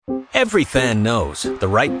Every fan knows the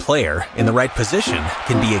right player in the right position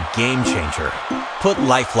can be a game changer. Put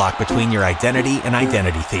LifeLock between your identity and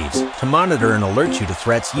identity thieves to monitor and alert you to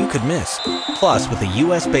threats you could miss. Plus, with a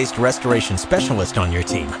U.S.-based restoration specialist on your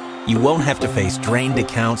team, you won't have to face drained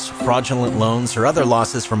accounts, fraudulent loans, or other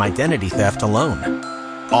losses from identity theft alone.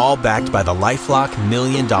 All backed by the LifeLock $1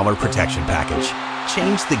 Million Protection Package.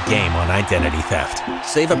 Change the game on identity theft.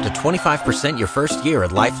 Save up to 25% your first year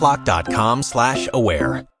at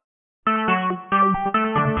LifeLock.com/aware.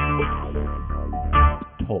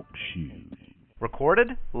 Talk shoes.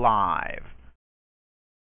 Recorded live.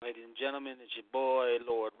 Ladies and gentlemen, it's your boy,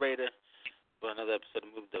 Lord Raider, for another episode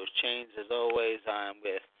of Move Those Chains. As always, I am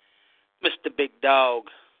with Mr. Big Dawg.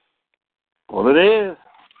 Well, it is.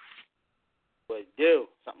 What do?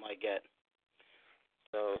 Something like that.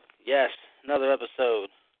 So, yes, another episode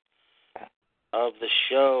of the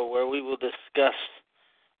show where we will discuss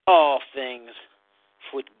all things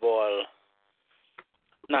football.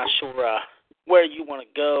 Not sure where you want to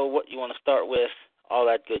go, what you want to start with, all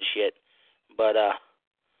that good shit. But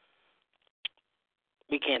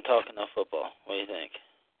we can't talk enough football. What do you think?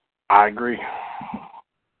 I agree.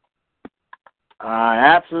 I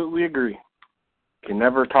absolutely agree. Can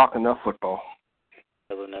never talk enough football.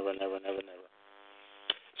 Never.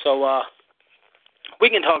 So, we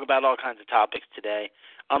can talk about all kinds of topics today.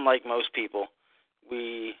 Unlike most people,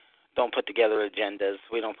 we don't put together agendas.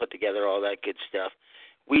 We don't put together all that good stuff.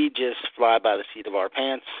 We just fly by the seat of our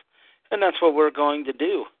pants, and that's what we're going to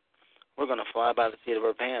do. We're going to fly by the seat of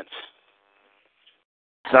our pants.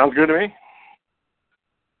 Sounds good to me.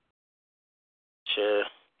 Sure.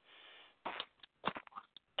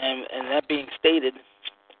 And that being stated,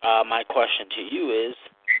 my question to you is,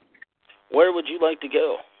 where would you like to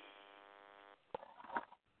go?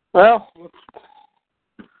 Well, let's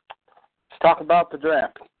talk about the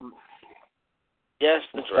draft. Yes,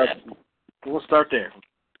 the draft. We'll start there.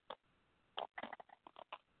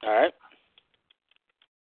 All right.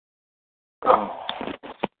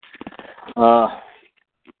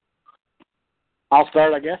 I'll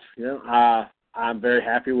start, I guess. I'm very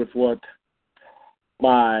happy with what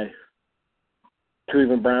my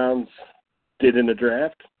Cleveland Browns did in the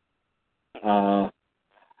draft.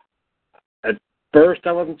 At first,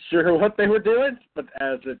 I wasn't sure what they were doing, but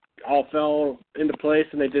as it all fell into place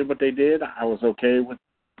and they did what they did, I was okay with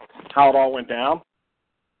how it all went down.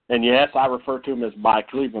 And yes, I refer to them as my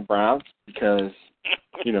Cleveland Browns because,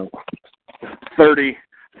 30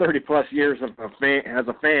 plus years as a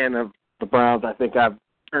fan of the Browns, I think I've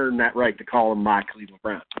earned that right to call them my Cleveland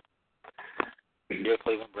Browns. Your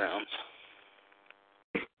Cleveland Browns.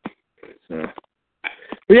 So,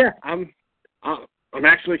 but yeah, I'm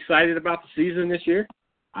actually excited about the season this year.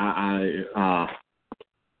 I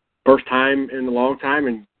first time in a long time,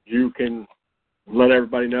 and you can let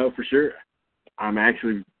everybody know for sure. I'm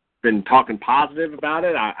actually been talking positive about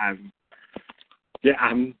it. I'm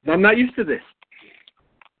not used to this.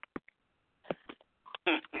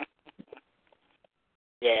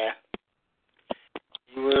 Yeah.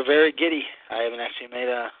 You were very giddy. I haven't actually made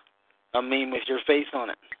a meme with your face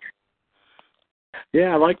on it.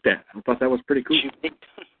 Yeah, I like that. I thought that was pretty cool.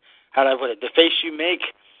 How'd I put it? The face you make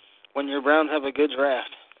when your Browns have a good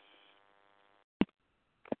draft.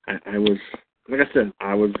 I was, like I said,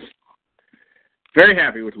 I was very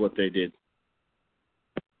happy with what they did.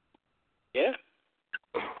 Yeah.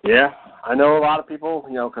 Yeah, I know a lot of people,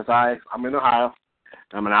 because I'm in Ohio.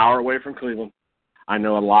 I'm an hour away from Cleveland. I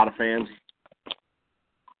know a lot of fans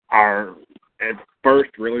are at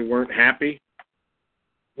first really weren't happy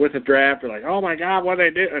with the draft. They're like, oh, my God, what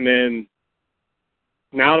did they do? And then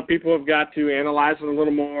now that people have got to analyze it a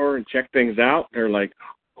little more and check things out, they're like,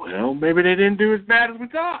 well, maybe they didn't do as bad as we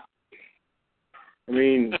thought. I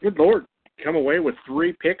mean, good Lord, come away with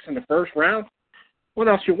 3 picks in the first round? What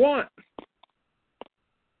else you want?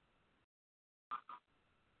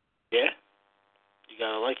 Yeah. You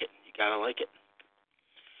got to like it.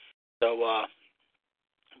 So,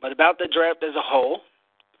 but about the draft as a whole,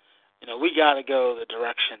 we got to go the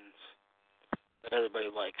directions that everybody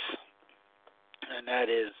likes. And that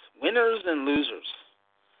is winners and losers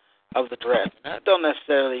of the draft. And that don't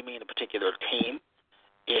necessarily mean a particular team.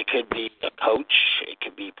 It could be a coach. It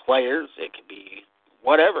could be players. It could be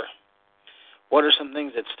whatever. What are some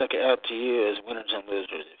things that stuck out to you as winners and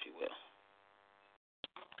losers, if you will?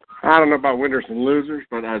 I don't know about winners and losers,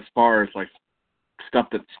 but as far as stuff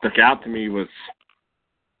that stuck out to me was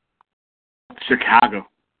Chicago.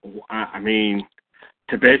 I mean,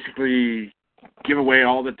 to basically give away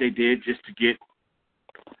all that they did just to get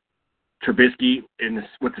Trubisky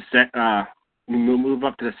with the move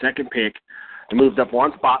up to the second pick, and moved up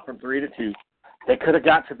one spot from 3 to 2. They could have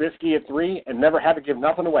got Trubisky at 3 and never had to give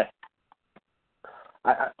nothing away.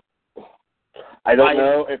 I don't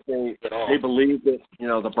know if they believed that,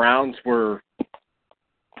 the Browns were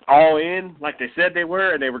all in like they said they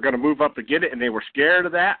were, and they were going to move up to get it, and they were scared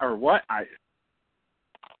of that, or what? I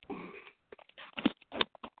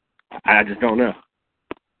just don't know.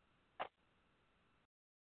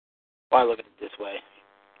 Well, I look at it this way.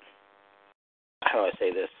 How do I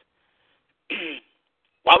say this?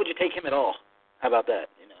 Why would you take him at all? How about that?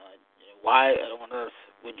 Why on earth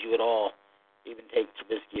would you at all even take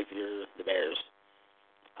Trubisky if you're the Bears?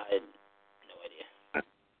 I had no idea.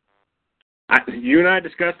 You and I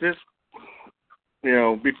discussed this,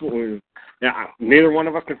 before. Neither one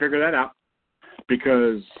of us can figure that out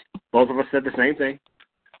because both of us said the same thing.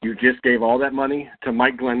 You just gave all that money to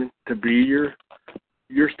Mike Glennon to be your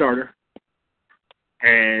starter,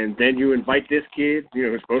 and then you invite this kid,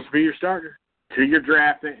 who's supposed to be your starter, to your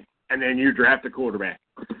drafting, and then you draft a quarterback.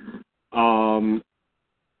 To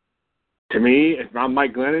me, if I'm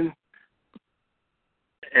Mike Glennon,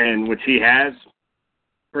 and which he has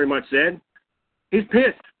pretty much said, he's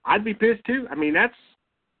pissed. I'd be pissed too. I mean, that's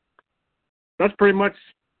pretty much,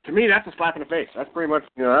 to me, that's a slap in the face. That's pretty much,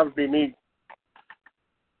 that would be me.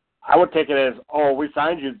 I would take it as, we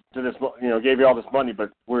signed you to this, gave you all this money,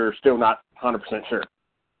 but we're still not 100% sure.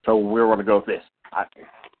 So we're going to go with this.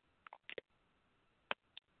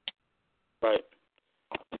 Right.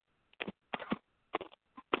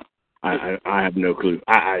 I have no clue.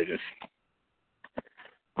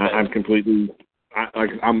 I'm completely,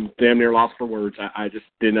 I'm damn near lost for words. I just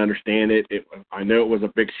didn't understand it. I know it was a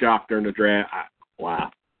big shock during the draft. Wow.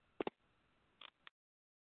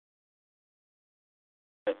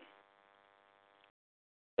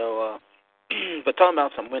 So, but talking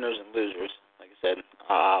about some winners and losers, like I said,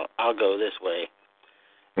 I'll go this way.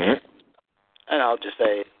 Mm-hmm. And I'll just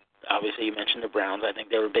say, obviously you mentioned the Browns. I think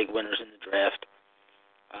they were big winners in the draft.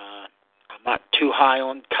 I'm not too high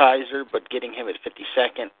on Kaiser, but getting him at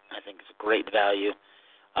 52nd, I think is a great value.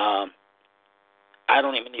 I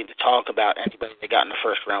don't even need to talk about anybody they got in the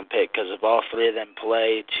first-round pick because if all three of them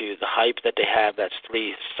play to the hype that they have, that's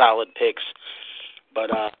 3 solid picks. But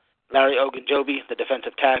Larry Ogunjobi, the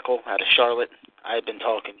defensive tackle out of Charlotte, I've been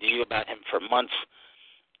talking to you about him for months,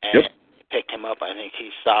 and picked him up. I think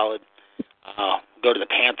he's solid. Go to the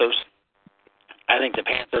Panthers. I think the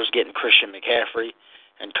Panthers getting Christian McCaffrey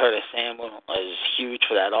and Curtis Samuel is huge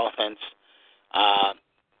for that offense.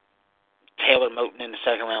 Taylor Moton in the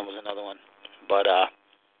second round was another one. But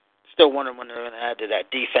still wondering when they're going to add to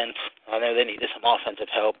that defense. I know they needed some offensive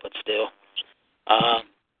help, but still.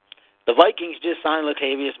 The Vikings just signed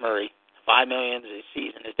Latavius Murray. $5 million a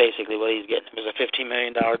season is basically what he's getting. It was a $15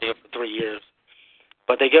 million deal for 3 years.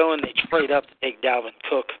 But they go and they trade up to take Dalvin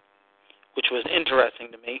Cook, which was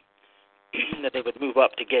interesting to me, that they would move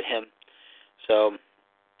up to get him. So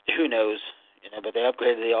who knows? But they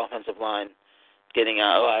upgraded the offensive line, getting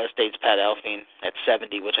Ohio State's Pat Elflein at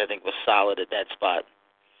 70, which I think was solid at that spot.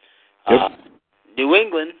 New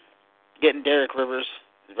England getting Derek Rivers,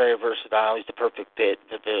 very versatile. He's the perfect fit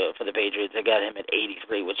for the Patriots. They got him at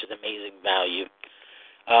 83, which is amazing value.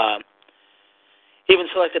 Even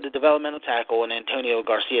selected a developmental tackle in Antonio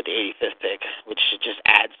Garcia at the 85th pick, which just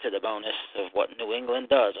adds to the bonus of what New England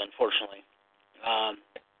does, unfortunately.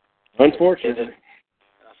 Unfortunately.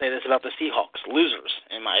 I'll say this about the Seahawks, losers,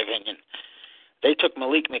 in my opinion. They took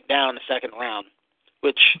Malik McDowell in the second round,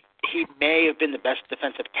 which he may have been the best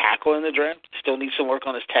defensive tackle in the draft. Still needs some work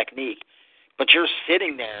on his technique. But you're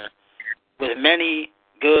sitting there with many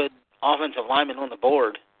good offensive linemen on the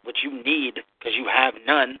board, which you need because you have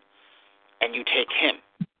none, and you take him.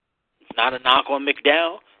 It's not a knock on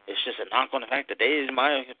McDowell. It's just a knock on the fact that they, in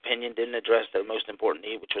my opinion, didn't address their most important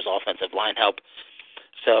need, which was offensive line help.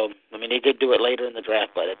 So, they did do it later in the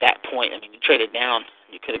draft, but at that point, you traded down,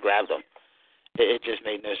 you could have grabbed them. It just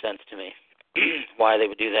made no sense to me why they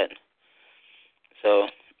would do that. So,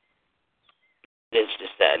 it's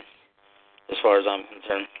just sad as far as I'm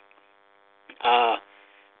concerned.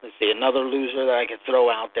 Let's see, another loser that I could throw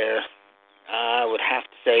out there. I would have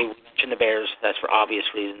to say, we mentioned the Bears. That's for obvious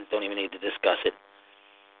reasons. Don't even need to discuss it.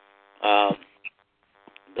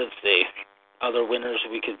 Let's see. Other winners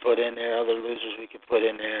we could put in there. Other losers we could put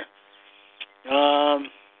in there.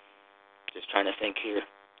 Just trying to think here.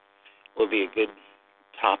 Would be a good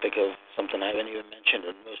topic of something I haven't even mentioned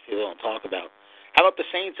or most people don't talk about. How about the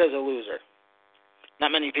Saints as a loser?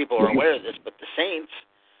 Not many people are aware of this, but the Saints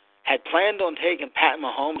had planned on taking Pat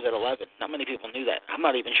Mahomes at 11. Not many people knew that. I'm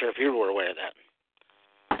not even sure if you were aware of that.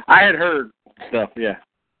 I had heard stuff, yeah.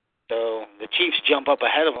 So the Chiefs jump up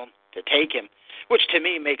ahead of them to take him, which to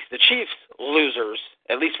me makes the Chiefs losers,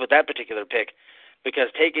 at least with that particular pick, because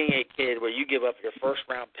taking a kid where you give up your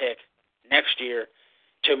first-round pick next year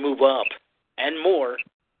to move up and more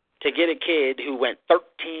to get a kid who went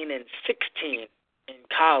 13 and 16 in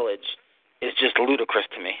college is just ludicrous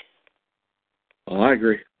to me. Well, I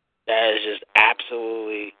agree. That is just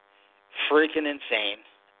absolutely freaking insane,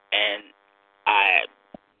 and I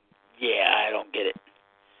don't get it.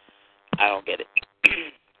 I don't get it.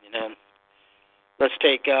 Let's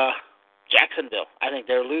take Jacksonville. I think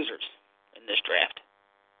they're losers in this draft.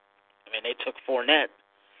 I mean, they took Fournette,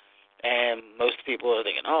 and most people are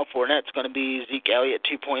thinking, oh, Fournette's going to be Zeke Elliott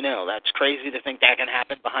 2.0. That's crazy to think that can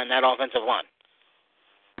happen behind that offensive line.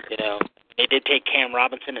 They did take Cam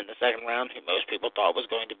Robinson in the second round, who most people thought was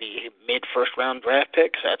going to be a mid-first-round draft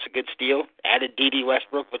pick, so that's a good steal. Added D.D.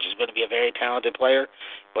 Westbrook, which is going to be a very talented player,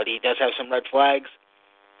 but he does have some red flags.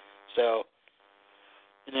 So,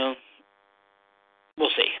 we'll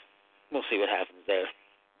see. We'll see what happens there.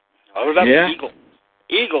 What about the Eagles?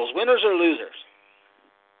 Eagles, winners or losers?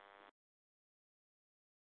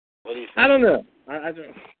 What do you think? I don't know.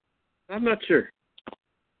 I'm not sure.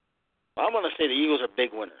 Well, I'm going to say the Eagles are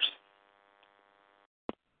big winners.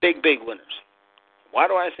 Big, big winners. Why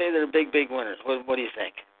do I say they're big, big winners? What do you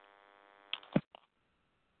think?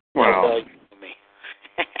 Well,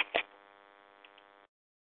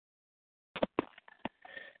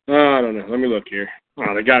 I don't know. Let me look here.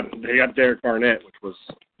 Oh, they got Derek Barnett,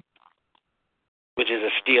 which is a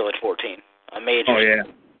steal at 14. A major. Oh yeah,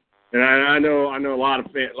 and I know a lot of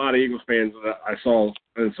Eagles fans that I saw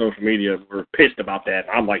on social media were pissed about that.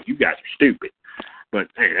 I'm like, you guys are stupid, but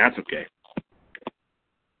hey, that's okay.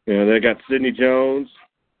 They got Sidney Jones.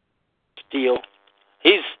 Steal.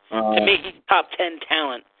 To me, he's top 10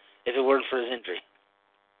 talent if it weren't for his injury.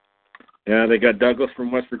 Yeah, they got Douglas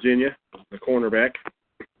from West Virginia, the cornerback.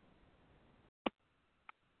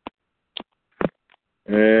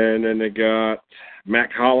 And then they got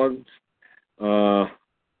Mac Hollins,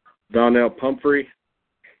 Donnell Pumphrey.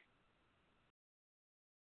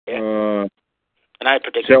 Yeah. And I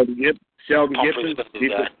predict Sheldon Gibson.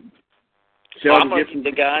 I'm going to give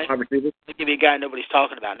the guy. I'm going to give you a guy nobody's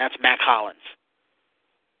talking about, and that's Mac Hollins.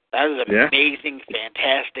 That is an amazing,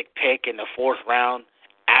 fantastic pick in the fourth round.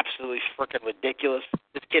 Absolutely freaking ridiculous.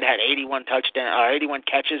 This kid had 81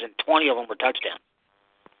 catches, and 20 of them were touchdowns.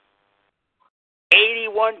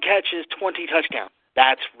 81 catches, 20 touchdowns.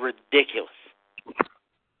 That's ridiculous.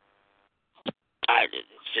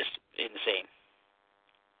 It's just insane.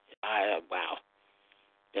 Wow.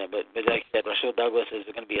 Yeah, but like I said, Rashawn Douglas is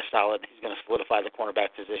going to be he's going to solidify the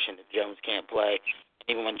cornerback position if Jones can't play.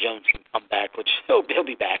 Even when Jones can come back, which he'll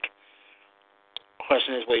be back.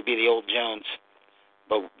 Question is, will he be the old Jones?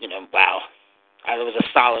 But, wow. It was a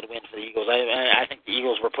solid win for the Eagles. I think the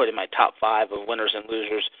Eagles were put in my top 5 of winners and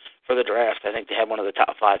losers for the draft. I think they had one of the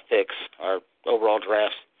top 5 picks or overall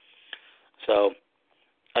drafts. So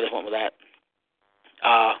I just went with that.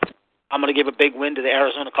 I'm going to give a big win to the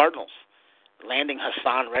Arizona Cardinals. Landing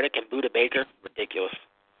Hassan Reddick and Budda Baker, ridiculous.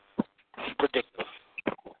 Ridiculous.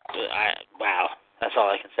 Wow. That's all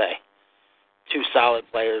I can say. 2 solid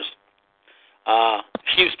players.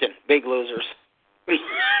 Houston, big losers.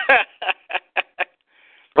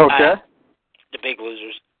 Okay. The big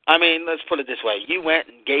losers. I mean, let's put it this way. You went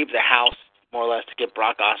and gave the house, more or less, to get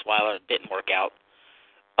Brock Osweiler. It didn't work out.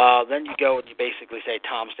 Then you go and you basically say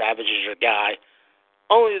Tom Savage is your guy,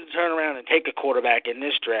 only to turn around and take a quarterback in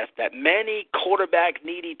this draft that many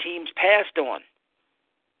quarterback-needy teams passed on.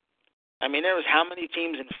 I mean, there was how many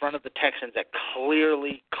teams in front of the Texans that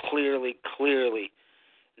clearly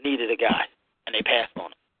needed a guy, and they passed on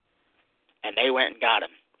him. And they went and got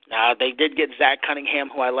him. Now, they did get Zach Cunningham,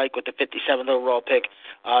 who I like with the 57th overall pick.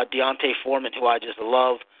 Deontay Foreman, who I just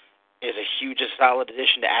love, is a huge, solid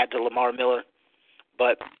addition to add to Lamar Miller.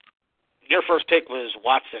 But your first pick was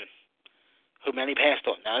Watson, who many passed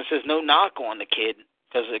on. Now, this is no knock on the kid,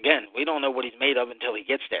 because, again, we don't know what he's made of until he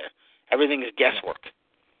gets there. Everything is guesswork.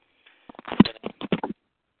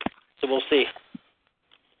 So we'll see.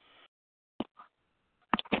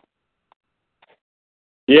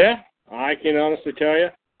 Yeah, I can honestly tell you,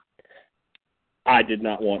 I did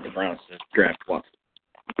not want the Browns to draft Watson.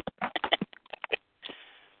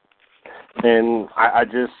 And I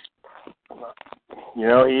just,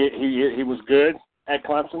 he was good at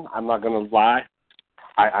Clemson. I'm not going to lie.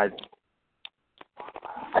 I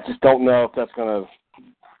just don't know if that's going to,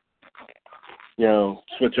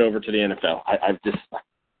 switch over to the NFL. I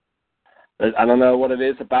don't know what it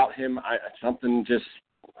is about him. I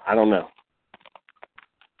don't know.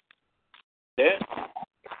 Yeah.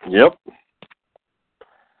 Yep.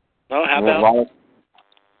 Well, how about?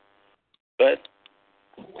 But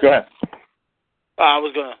Go ahead. I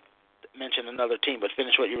was going to mention another team, but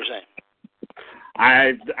finish what you were saying.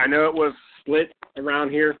 I know it was split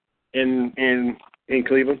around here in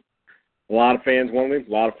Cleveland. A lot of fans wanted him.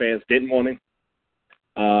 A lot of fans didn't want him.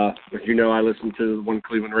 As you know, I listen to the One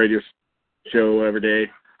Cleveland radio show every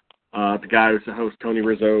day. The guy who's the host, Tony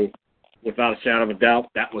Rizzo, without a shadow of a doubt,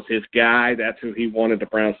 that was his guy. That's who he wanted the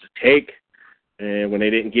Browns to take. And when they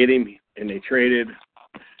didn't get him and they traded,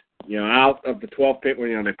 out of the 12th pick,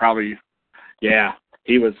 they probably,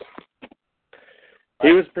 he was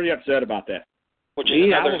pretty upset about that. Which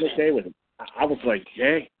is I was okay with him. I was like,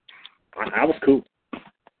 hey, I was cool.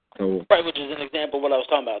 So, right, which is an example of what I was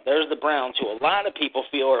talking about. There's the Browns, who a lot of people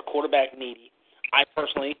feel are quarterback needy. I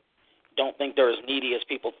personally don't think they're as needy as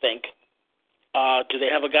people think. Do they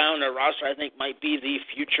have a guy on their roster I think might be the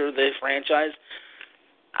future of the franchise?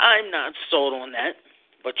 I'm not sold on that.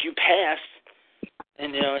 But you pass,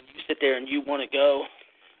 and you sit there and you want to go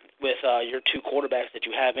with your two quarterbacks that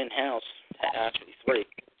you have in-house, actually three,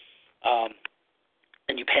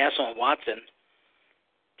 and you pass on Watson,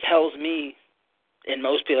 tells me, in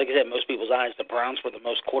most people, like I said, most people's eyes, the Browns were the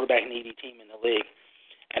most quarterback-needy team in the league,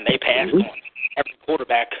 and they passed on every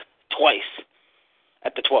quarterback twice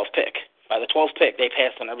at the 12th pick. By the 12th pick, they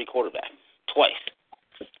passed on every quarterback twice.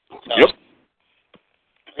 So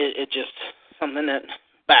it's just something that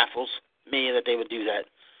baffles me that they would do that.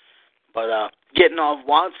 But getting off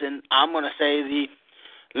Watson, I'm going to say the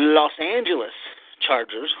Los Angeles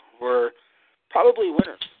Chargers were probably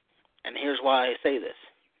winners, and here's why I say this.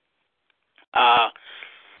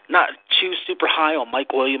 Not too super high on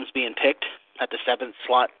Mike Williams being picked at the 7th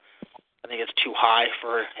slot. I think it's too high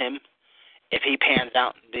for him. If he pans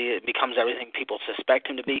out and becomes everything people suspect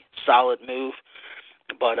him to be, solid move.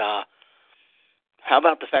 But how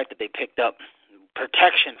about the fact that they picked up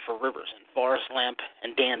protection for Rivers and Forrest Lamp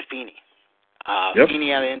and Dan Feeney?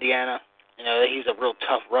 Feeney out of Indiana, he's a real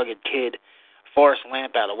tough, rugged kid. Forrest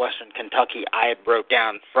Lamp out of Western Kentucky, I broke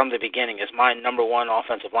down from the beginning as my number one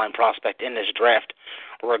offensive line prospect in this draft,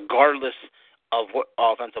 regardless of what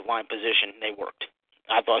offensive line position they worked.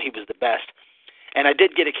 I thought he was the best. And I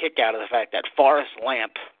did get a kick out of the fact that Forrest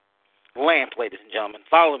Lamp, ladies and gentlemen,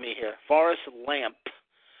 follow me here. Forrest Lamp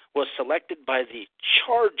was selected by the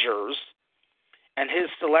Chargers, and his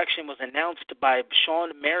selection was announced by Sean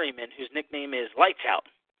Merriman, whose nickname is Lights Out.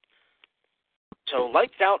 So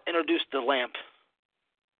Lights Out introduced the Lamp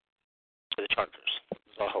to the Chargers. It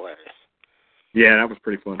was all hilarious. Yeah, that was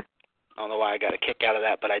pretty funny. I don't know why I got a kick out of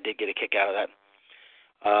that, but I did get a kick out of that.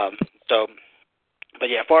 But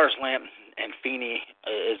yeah, Forrest Lamp and Feeney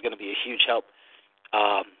is going to be a huge help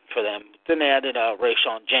for them. Then they added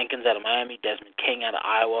Rayshawn Jenkins out of Miami, Desmond King out of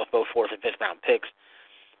Iowa, both 4th and 5th round picks.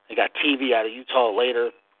 They got TV out of Utah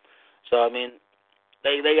later. So,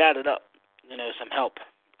 they added up, some help.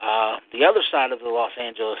 The other side of the Los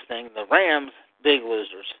Angeles thing, the Rams, big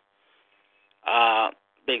losers.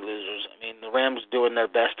 Big losers. The Rams doing their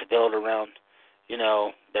best to build around,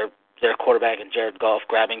 their quarterback in Jared Goff,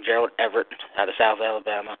 grabbing Gerald Everett out of South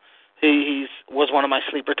Alabama. He was one of my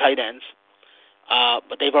sleeper tight ends,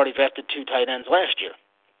 but they've already drafted 2 tight ends last year.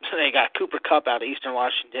 So they got Cooper Kupp out of Eastern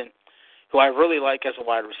Washington, who I really like as a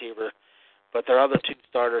wide receiver, but their other 2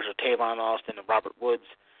 starters are Tavon Austin and Robert Woods.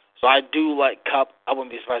 So I do like Kupp. I wouldn't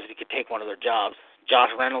be surprised if he could take one of their jobs. Josh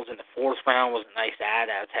Reynolds in the 4th round was a nice add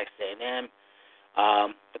out of Texas A&M,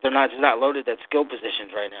 but they're not loaded at skill positions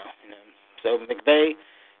right now. So McVay,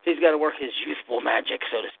 he's got to work his youthful magic,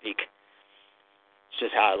 so to speak. It's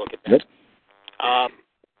just how I look at that.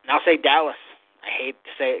 And I'll say Dallas. I hate to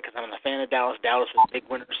say it because I'm a fan of Dallas. Dallas was big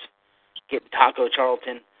winners. Getting Taco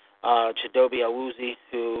Charlton, Chidobe Awuzie,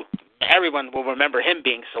 who everyone will remember him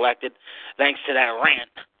being selected thanks to that rant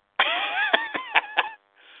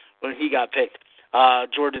when he got picked.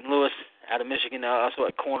 Jordan Lewis out of Michigan, also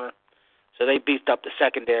at corner. So they beefed up the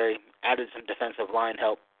secondary, added some defensive line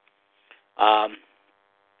help.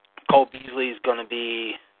 Cole Beasley is going to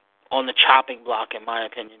be on the chopping block, in my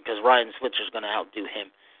opinion, because Ryan Switzer is going to outdo him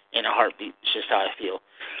in a heartbeat. It's just how I feel.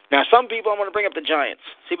 Now, some people, I want to bring up the Giants.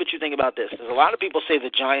 See what you think about this. There's a lot of people say the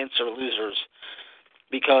Giants are losers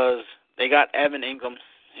because they got Evan Ingram,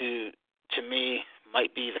 who, to me,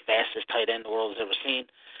 might be the fastest tight end the world has ever seen.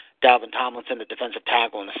 Dalvin Tomlinson, the defensive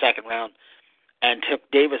tackle, in the 2nd round, and took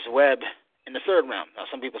Davis Webb in the 3rd round. Now,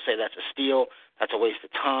 some people say that's a steal. That's a waste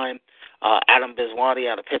of time. Adam Biswadi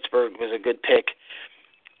out of Pittsburgh was a good pick.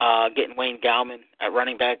 Getting Wayne Gallman at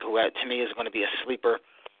running back, who to me is going to be a sleeper.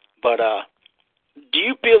 But do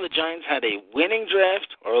you feel the Giants had a winning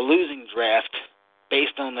draft or a losing draft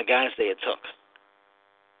based on the guys they had took?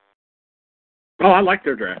 Oh, I like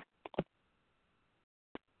their draft.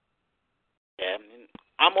 Yeah,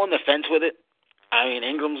 I'm on the fence with it. I mean,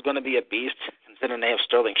 Ingram's going to be a beast, considering they have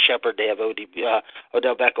Sterling Shepard, they have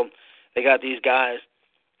Odell Beckham. They got these guys,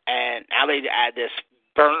 and now they add this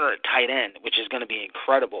burner at tight end, which is going to be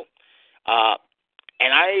incredible.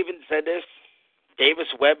 And I even said this, Davis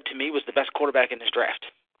Webb, to me, was the best quarterback in this draft.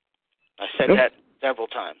 I said that several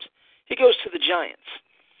times. He goes to the Giants.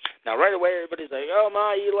 Now, right away, everybody's like, oh,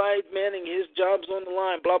 my, Eli Manning, his job's on the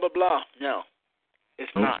line, blah, blah, blah. No,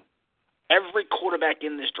 it's not. Every quarterback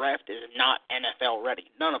in this draft is not NFL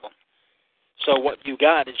ready, none of them. So what you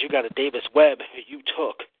got is you got a Davis Webb who you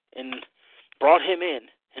took and brought him in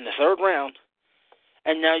the third round,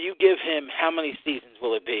 and now you give him how many seasons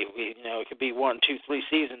will it be? It could be 1, 2, 3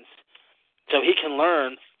 seasons. So he can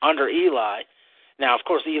learn under Eli. Now, of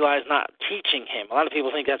course, Eli's not teaching him. A lot of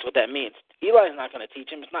people think that's what that means. Eli's not going to teach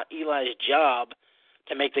him. It's not Eli's job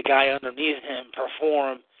to make the guy underneath him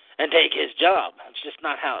perform and take his job. It's just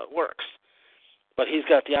not how it works. But he's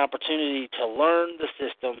got the opportunity to learn the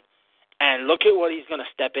system and look at what he's going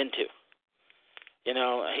to step into.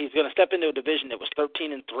 He's going to step into a division that was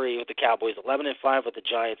 13-3 with the Cowboys, 11-5 with the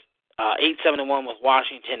Giants, 8-7-1 with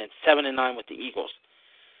Washington, and 7-9 with the Eagles.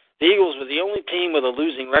 The Eagles were the only team with a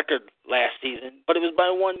losing record last season, but it was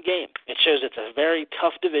by 1 game. It shows it's a very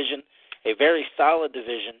tough division, a very solid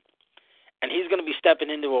division, and he's going to be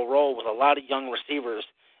stepping into a role with a lot of young receivers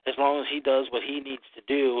as long as he does what he needs to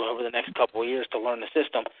do over the next couple of years to learn the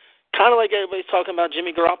system, kind of like everybody's talking about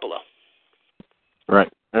Jimmy Garoppolo.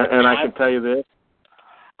 Right. And I can tell you this.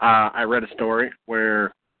 I read a story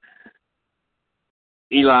where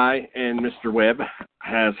Eli and Mr. Webb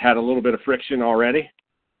has had a little bit of friction already.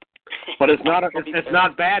 But it's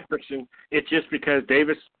not bad friction. It's just because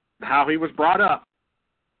Davis, how he was brought up,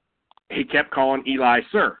 he kept calling Eli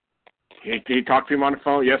sir. He talked to him on the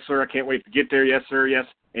phone. Yes, sir. I can't wait to get there. Yes, sir. Yes.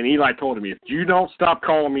 And Eli told him, if you don't stop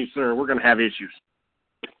calling me sir, we're going to have issues.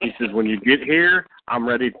 He says, when you get here, I'm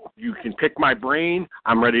ready. You can pick my brain.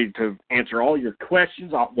 I'm ready to answer all your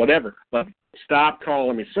questions, whatever. But stop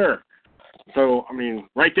calling me sir. So, I mean,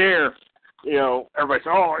 right there, everybody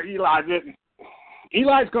says, oh, Eli didn't.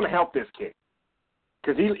 Eli's going to help this kid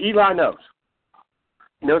because Eli knows.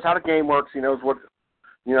 He knows how the game works. He knows what,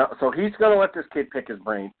 so he's going to let this kid pick his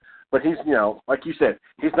brain. But he's, like you said,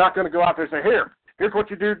 he's not going to go out there and say, here's what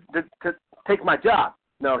you do to take my job.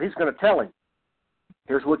 No, he's going to tell him,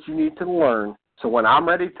 here's what you need to learn. So when I'm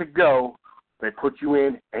ready to go, they put you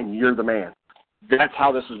in and you're the man. That's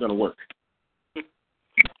how this is going to work.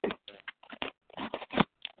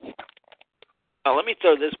 Now, let me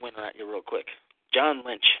throw this winner at you real quick. John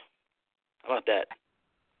Lynch. How about that?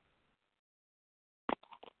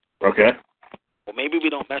 Okay. Well, maybe we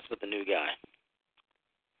don't mess with the new guy.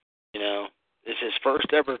 This is his first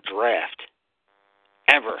ever draft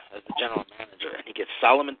ever as the general manager, and he gets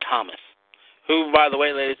Solomon Thomas, who, by the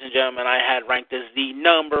way, ladies and gentlemen, I had ranked as the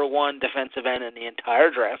number 1 defensive end in the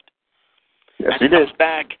entire draft. Yes, and he comes did.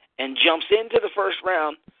 back and jumps into the first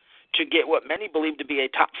round to get what many believe to be a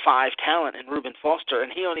top 5 talent in Reuben Foster,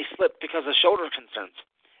 and he only slipped because of shoulder concerns.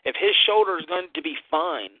 If his shoulder is going to be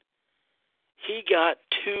fine, he got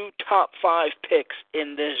 2 top 5 picks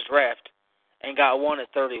in this draft and got 1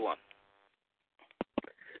 at 31.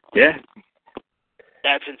 Yeah.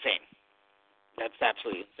 That's insane. That's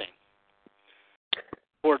absolutely insane.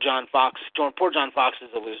 Poor John Fox. Poor John Fox is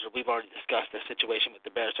a loser. We've already discussed the situation with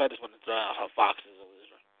the Bears, so I just want to throw out how Fox is a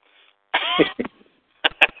loser.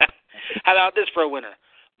 How about this for a winner?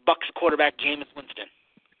 Bucs quarterback Jameis Winston.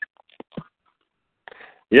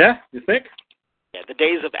 Yeah, you think? Yeah, the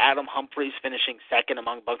days of Adam Humphries finishing second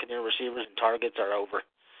among Buccaneer receivers and targets are over.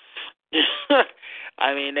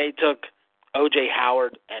 I mean, they took O.J.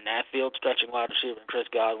 Howard and that field stretching wide receiver and Chris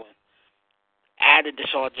Godwin, added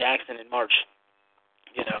Deshaun Jackson in March.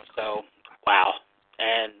 So, wow.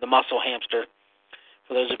 And the muscle hamster,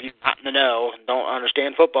 for those of you not in the know and don't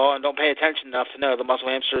understand football and don't pay attention enough to know, the muscle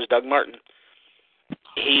hamster is Doug Martin.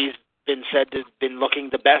 He's been said to have been looking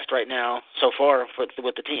the best right now so far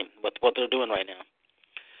with the team, with what they're doing right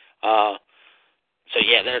now. So,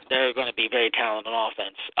 yeah, they're going to be very talented on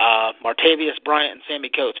offense. Martavius Bryant and Sammy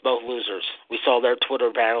Coates, both losers. We saw their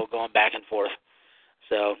Twitter battle going back and forth.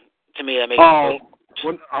 So, to me, that makes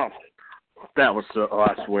that was so,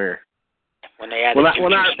 I swear. When they added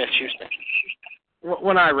Smith-Schuster.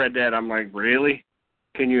 When I read that, I'm like, really?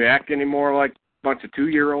 Can you act any more like a bunch of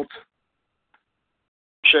 2-year-olds?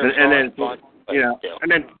 Sure. And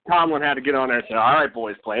then Tomlin had to get on there and say, all right,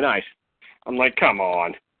 boys, play nice. I'm like, come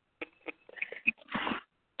on.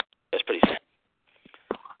 That's pretty sad.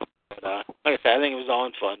 But, like I said, I think it was all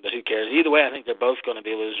in fun, but who cares? Either way, I think they're both going to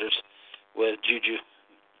be losers with Juju.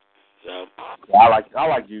 So yeah, I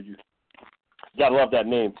like Juju. Gotta love that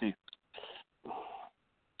name, too.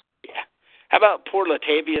 Yeah. How about poor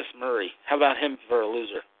Latavius Murray? How about him for a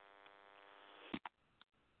loser?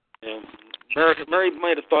 You know, Murray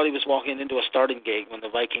might have thought he was walking into a starting gig when the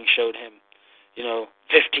Vikings showed him,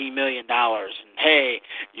 $15 million. And, hey,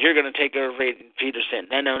 you're going to take over Adrian Peterson.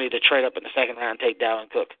 Then only to trade up in the second round and take Dalvin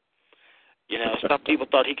Cook. Some people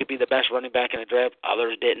thought he could be the best running back in the draft.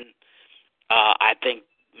 Others didn't. I think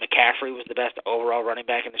McCaffrey was the best overall running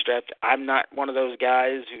back in this draft. I'm not one of those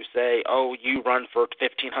guys who say, oh, you run for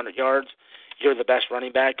 1,500 yards, you're the best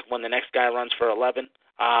running back when the next guy runs for 11.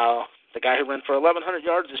 The guy who ran for 1,100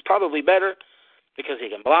 yards is probably better because he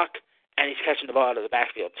can block and he's catching the ball out of the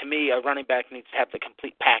backfield. To me, a running back needs to have the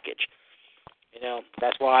complete package.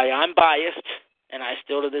 That's why I'm biased, and I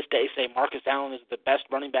still to this day say Marcus Allen is the best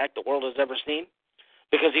running back the world has ever seen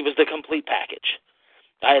because he was the complete package.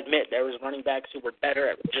 I admit there was running backs who were better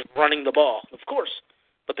at just running the ball, of course.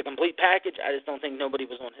 But the complete package, I just don't think nobody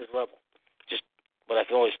was on his level. Just what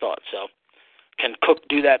I've always thought. So can Cook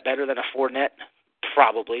do that better than a Fournette?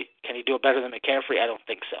 Probably. Can he do it better than McCaffrey? I don't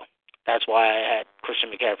think so. That's why I had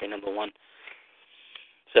Christian McCaffrey number one.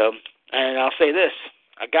 So, and I'll say this.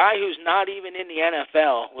 A guy who's not even in the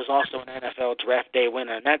NFL was also an NFL draft day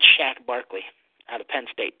winner, and that's Shaq Barkley out of Penn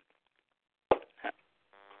State.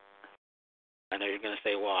 I know you're going to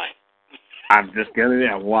say why. I'm just going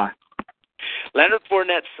to, why? Leonard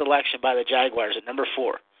Fournette's selection by the Jaguars at number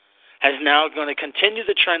 4 has now going to continue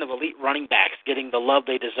the trend of elite running backs getting the love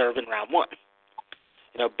they deserve in round 1.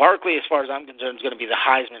 Barkley, as far as I'm concerned, is going to be the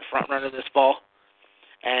Heisman frontrunner this fall.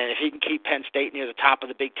 And if he can keep Penn State near the top of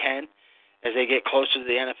the Big Ten as they get closer to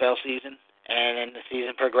the NFL season and then the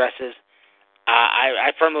season progresses,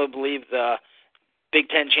 I firmly believe the Big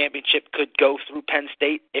Ten championship could go through Penn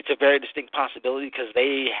State. It's a very distinct possibility because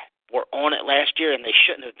they were on it last year and they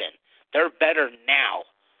shouldn't have been. They're better now.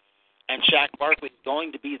 And Shaq Barkley is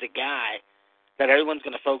going to be the guy that everyone's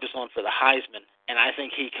going to focus on for the Heisman. And I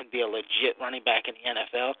think he can be a legit running back in the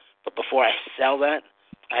NFL. But before I sell that,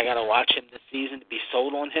 I got to watch him this season to be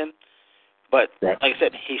sold on him. But like I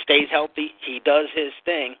said, he stays healthy. He does his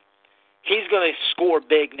thing. He's going to score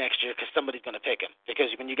big next year because somebody's going to pick him. Because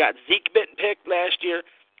when you got Zeke getting picked last year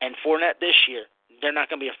and Fournette this year, they're not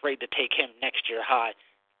going to be afraid to take him next year high.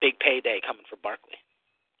 Big payday coming for Barkley.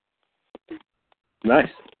 Nice.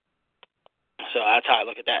 So that's how I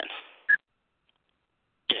look at that.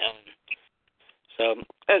 So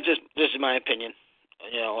that's just my opinion,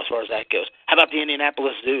 as far as that goes. How about the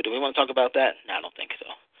Indianapolis Zoo? Do we want to talk about that? No, I don't think so.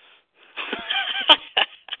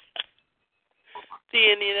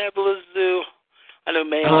 The Indianapolis Zoo. I know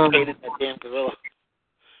Mayo hated that damn gorilla.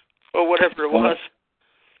 Or whatever it was.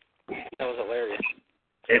 That was hilarious.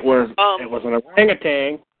 It was an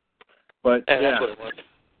orangutan, but that's what it was.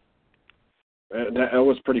 That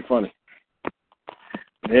was pretty funny.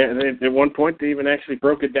 At one point, they even actually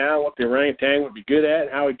broke it down what the orangutan would be good at,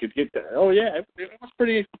 and how he could get that. Oh, yeah, it was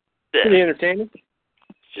pretty entertaining.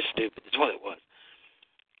 It's just stupid. It's what it was.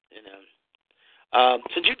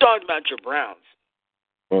 Since you talked about your Browns,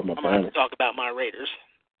 I'm going to have to talk about my Raiders.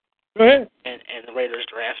 Go ahead. And the Raiders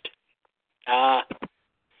draft. I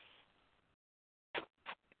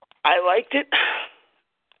liked it.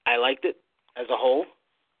 I liked it as a whole.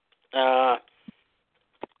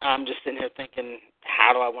 I'm just sitting here thinking,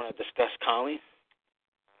 how do I want to discuss Conley?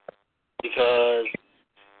 Because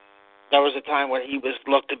there was a time when he was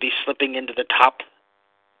looked to be slipping into the top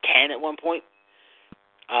 10 at one point.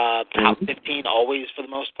 Top 15 always for the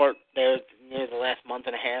most part there near the last month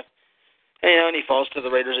and a half. And he falls to the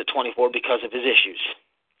Raiders at 24 because of his issues.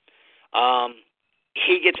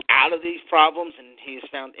 He gets out of these problems and he's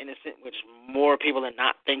found innocent, which more people than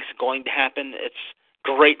not think is going to happen. It's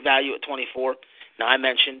great value at 24. Now, I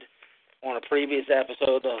mentioned on a previous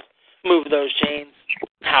episode, Move Those Chains,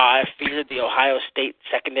 how I feared the Ohio State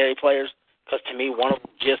secondary players, because to me, one of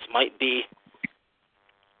them just might be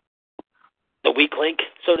the weak link,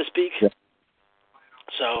 so to speak. Yeah.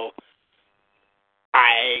 So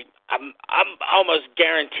I'm almost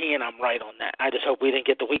guaranteeing I'm right on that. I just hope we didn't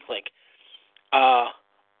get the weak link.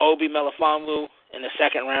 Obi Melifonwu in the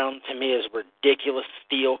second round, to me, is a ridiculous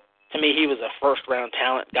steal. To me, he was a first-round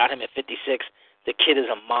talent. Got him at 56. The kid is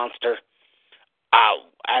a monster.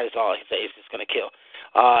 That's all I can say. He's just going to kill.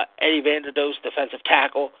 Eddie Vanderdoes, defensive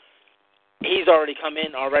tackle. He's already come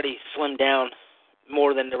in, already slimmed down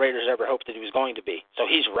more than the Raiders ever hoped that he was going to be. So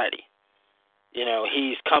he's ready.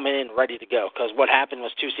 He's coming in ready to go. Because what happened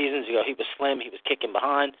was 2 seasons ago, he was slim. He was kicking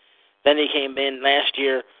behind. Then he came in last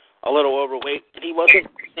year a little overweight. And he wasn't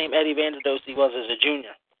the same Eddie Vanderdoes he was as a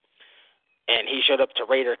junior. And he showed up to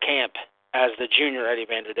Raider camp as the junior Eddie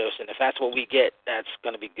Vanderdoes. And if that's what we get, that's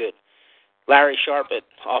going to be good. Larry Sharp at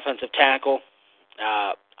offensive tackle.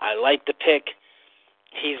 I like the pick.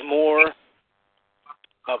 He's more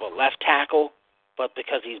of a left tackle, but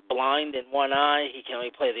because he's blind in one eye, he can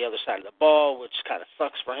only play the other side of the ball, which kind of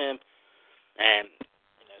sucks for him. And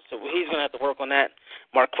so he's going to have to work on that.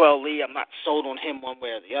 Marquell Lee, I'm not sold on him one way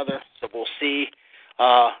or the other, so we'll see.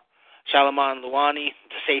 Shalaman Luani,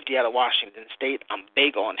 the safety out of Washington State, I'm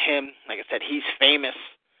big on him. Like I said, he's famous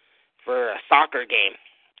for a soccer game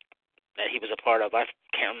that he was a part of. I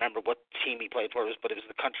can't remember what team he played for, but it was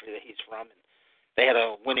the country that he's from. And they had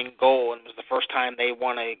a winning goal, and it was the first time they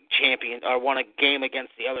won a game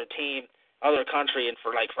against the other team, other country, and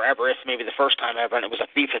for like forever, if maybe the first time ever, and it was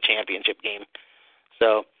a FIFA championship game.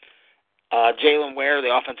 So Jalen Ware,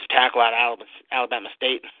 the offensive tackle out of Alabama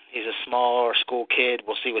State, he's a smaller school kid.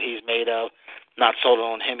 We'll see what he's made of. Not sold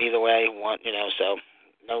on him either way. So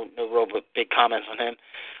no real big comments on him.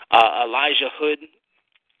 Elijah Hood,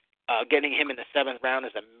 getting him in the 7th round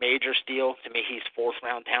is a major steal. To me, he's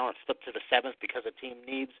 4th-round talent, slipped to the 7th because the team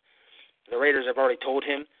needs. The Raiders have already told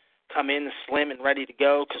him, come in slim and ready to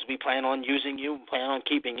go because we plan on using you and plan on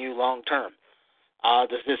keeping you long term.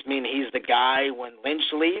 Does this mean he's the guy when Lynch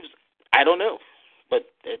leaves? I don't know, but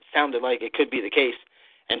it sounded like it could be the case.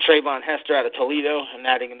 And Trayvon Hester out of Toledo and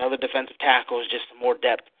adding another defensive tackle is just some more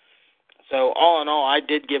depth. So all in all, I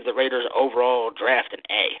did give the Raiders overall draft an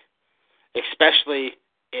A, especially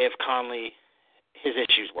if Conley, his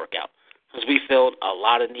issues work out. Because we filled a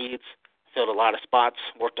lot of needs, filled a lot of spots,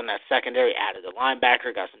 worked on that secondary, added a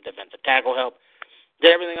linebacker, got some defensive tackle help,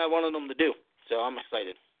 did everything I wanted them to do. So I'm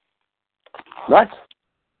excited. Nice.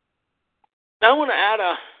 Now I want to add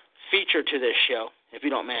a feature to this show, if you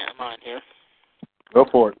don't mind here. Go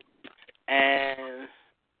for it. And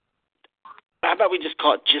how about we just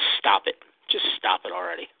call it Just Stop It? Just stop it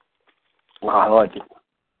already. Well, I like it.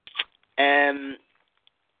 And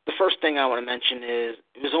the first thing I want to mention is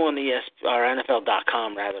it was on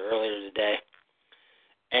NFL.com earlier today,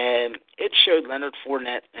 and it showed Leonard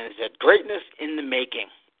Fournette, and it said, "Greatness in the making."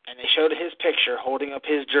 And they showed his picture holding up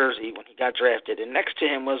his jersey when he got drafted, and next to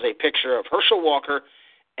him was a picture of Herschel Walker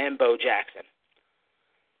and Bo Jackson,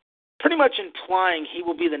 pretty much implying he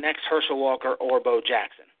will be the next Herschel Walker or Bo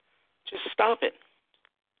Jackson. Just stop it.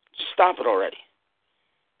 Just stop it already.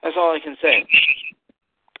 That's all I can say.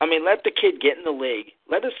 I mean, let the kid get in the league.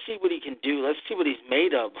 Let us see what he can do. Let's see what he's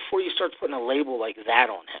made of before you start putting a label like that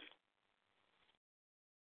on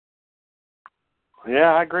him.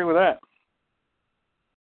 Yeah, I agree with that.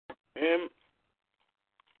 And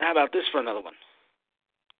how about this for another one?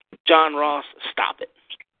 John Ross, stop it.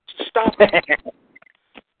 Just stop it.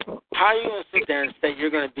 How are you going to sit there and say you're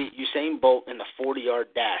going to beat Usain Bolt in the 40-yard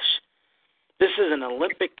dash? This is an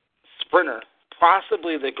Olympic sprinter,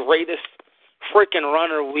 possibly the greatest freaking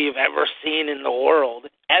runner we've ever seen in the world,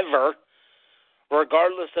 ever,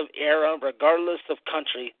 regardless of era, regardless of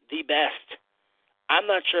country, the best. I'm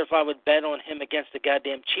not sure if I would bet on him against the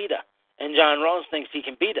goddamn cheetah, and John Ross thinks he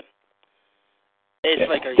can beat him. It's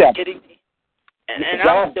like, are you kidding me? And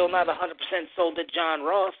I'm still not 100% sold that John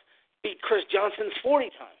Ross beat Chris Johnson's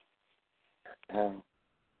 40 time.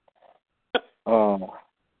 Oh,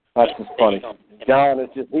 that's just funny.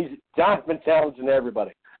 John's been challenging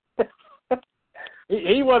everybody.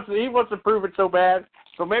 He wants to prove it so bad,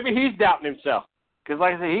 so maybe he's doubting himself. Because,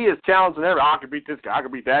 like I said, he is challenging everybody. I can beat this guy. I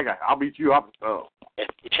can beat that guy. I'll beat you.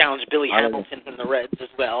 He challenged Billy Hamilton from the Reds as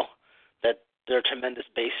well. That they're a tremendous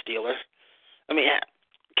base stealer. I mean,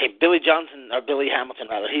 okay, Billy Hamilton,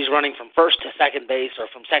 he's running from first to second base or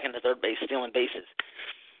from second to third base, stealing bases.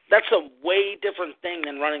 That's a way different thing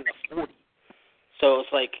than running the 40. So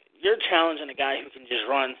it's like you're challenging a guy who can just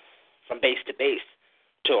run from base to base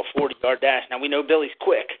to a 40-yard dash. Now, we know Billy's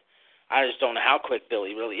quick. I just don't know how quick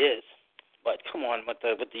Billy really is. But come on with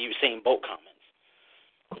the Usain Bolt comments.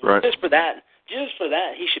 Right. Just for that,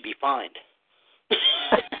 he should be fined. They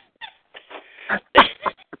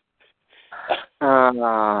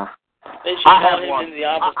should call him in the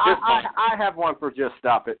office. I have one for Just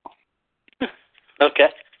Stop It. Okay.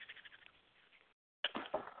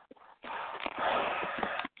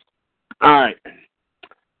 All right.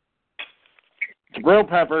 Jabril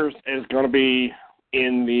Peppers is going to be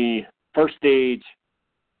in the first stage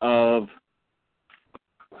of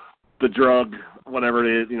the drug, whatever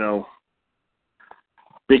it is,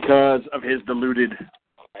 because of his diluted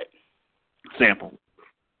sample.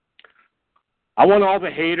 I want all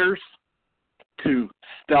the haters to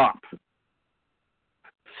stop.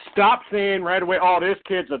 Stop saying right away, oh, this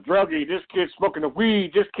kid's a druggie, this kid's smoking the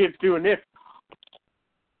weed, this kid's doing this.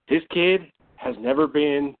 This kid has never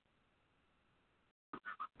failed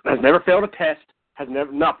a test,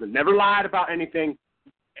 never lied about anything,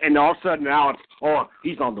 And all of a sudden now it's,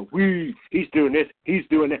 he's on the weed, he's doing this, he's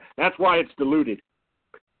doing that. That's why it's diluted.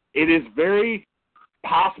 It is very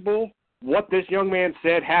possible what this young man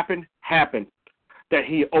said happened. That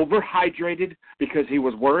he overhydrated because he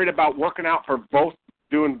was worried about working out for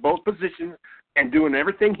doing both positions and doing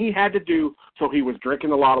everything he had to do, so he was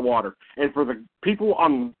drinking a lot of water. And for the people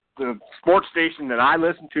on the sports station that I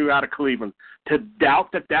listen to out of Cleveland to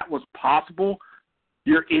doubt that was possible,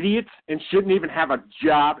 you're idiots and shouldn't even have a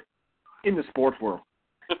job in the sports world.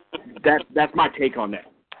 That's my take on that.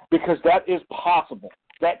 Because that is possible.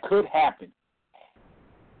 That could happen.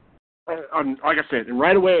 Like I said, and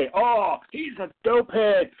right away, he's a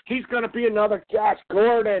dopehead. He's going to be another Josh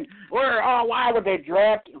Gordon. Why would they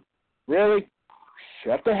draft him? Really?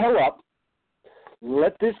 Shut the hell up.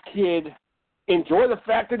 Let this kid enjoy the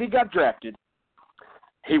fact that he got drafted.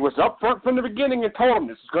 He was up front from the beginning and told him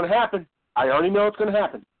this is going to happen. I already know it's going to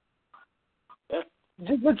happen.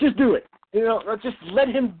 Let's just do it. Let's just let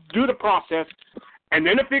him do the process. And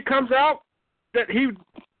then if it comes out that he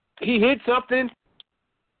hit something,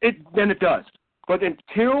 then it does. But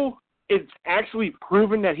until it's actually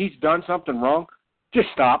proven that he's done something wrong, just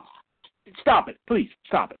stop. Stop it. Please,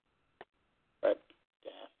 stop it. Right.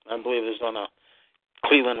 Yeah. I believe there's on a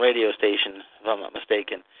Cleveland radio station, if I'm not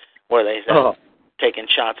mistaken, where they said taking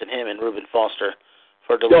shots at him and Reuben Foster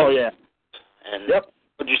for delivery. Oh, yeah. And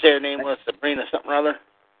what did you say her name was? Sabrina something or other?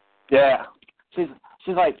 Yeah. She's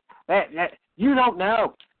like, that, you don't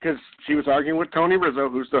know. Because she was arguing with Tony Rizzo,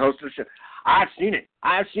 who's the host of the show. I've seen it.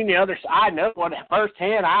 I've seen the other side. I know what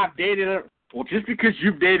firsthand. I've dated her. Well, just because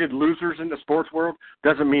you've dated losers in the sports world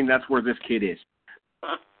doesn't mean that's where this kid is.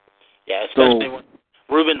 Yeah, especially when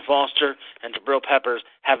Reuben Foster and Jabril Peppers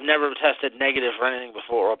have never tested negative for anything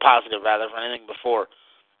before, or positive, rather, for anything before.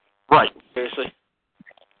 Right. Seriously.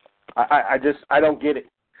 I don't get it.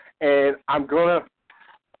 And I'm gonna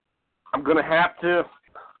have to,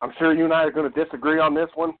 I'm sure you and I are going to disagree on this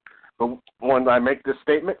one, but when I make this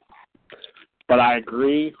statement, but I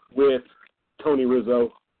agree with Tony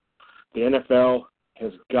Rizzo. The NFL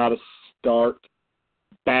has got to start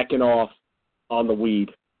backing off on the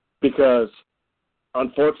weed because,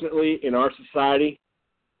 unfortunately, in our society,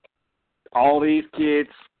 all these kids,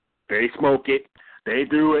 they smoke it, they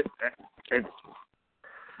do it, and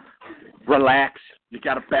relax. You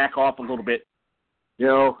got to back off a little bit,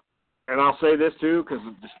 And I'll say this, too, because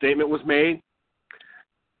the statement was made.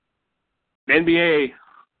 The NBA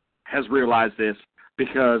has realized this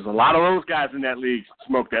because a lot of those guys in that league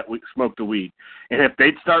smoke the weed. And if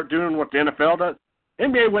they'd start doing what the NFL does, the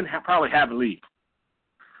NBA wouldn't probably have a league.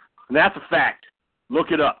 And that's a fact.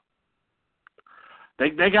 Look it up.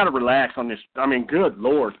 They got to relax on this. I mean, good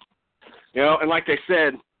Lord. And like they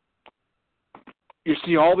said, you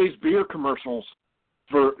see all these beer commercials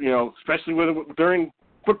for, especially during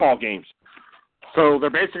football games. So they're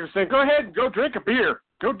basically saying, go ahead and go drink a beer.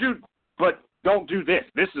 But don't do this.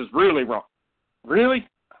 This is really wrong. Really?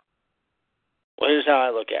 Well, here's how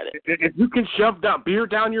I look at it. If you can shove beer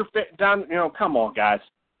down your face, come on, guys.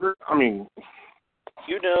 I mean.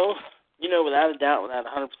 Without a doubt, without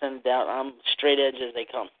 100% doubt, I'm straight edge as they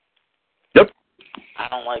come. Yep. I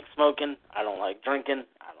don't like smoking. I don't like drinking.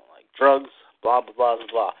 I don't like drugs, blah, blah, blah, blah,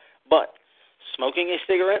 blah. But smoking a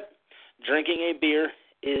cigarette, drinking a beer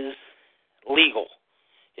is legal.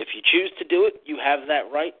 If you choose to do it, you have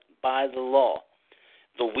that right by the law.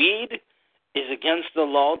 The weed is against the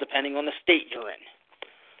law depending on the state you're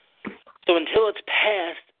in. So until it's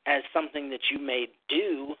passed as something that you may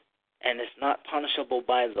do and it's not punishable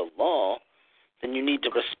by the law, then you need to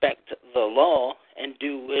respect the law and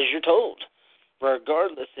do as you're told.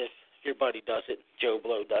 Regardless if your buddy does it, Joe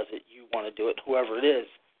Blow does it, you want to do it, whoever it is.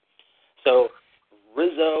 So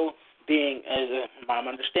Rizzo being, as I'm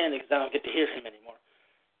understanding because I don't get to hear him anymore,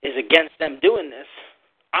 is against them doing this,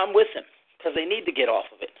 I'm with him because they need to get off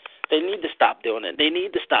of it. They need to stop doing it. They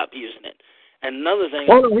need to stop using it. And another thing.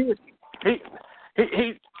 Well,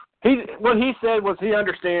 what he said was he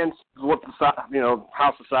understands what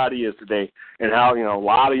how society is today and how a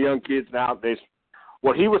lot of young kids nowadays.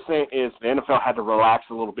 What he was saying is the NFL had to relax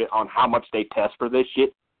a little bit on how much they test for this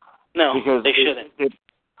shit. No, because they shouldn't.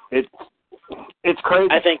 It's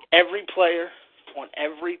crazy. I think every player on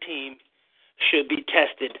every team should be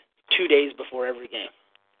tested 2 days before every game.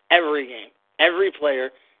 Every game. Every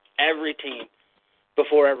player, every team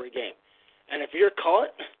before every game. And if you're caught,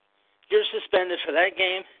 you're suspended for that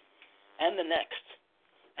game and the next.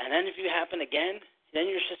 And then if you happen again, then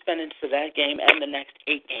you're suspended for that game and the next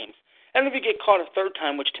 8 games. And if you get caught a third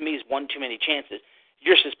time, which to me is one too many chances,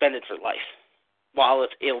 you're suspended for life while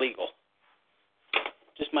it's illegal.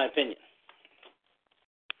 Just my opinion.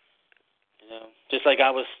 Just like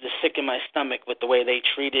I was just sick in my stomach with the way they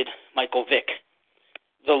treated Michael Vick,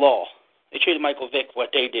 the law. They treated Michael Vick what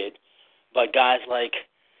they did, but guys like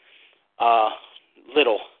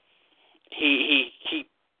Little, he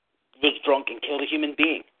was drunk and killed a human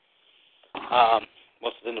being.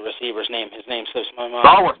 What's the receiver's name? His name slips my mind.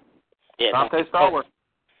 Stallworth. Yeah, Dante Stallworth.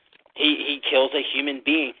 He kills a human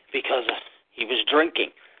being because he was drinking.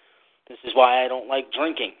 This is why I don't like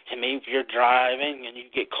drinking. To me, if you're driving and you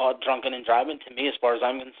get caught drunken and driving, to me, as far as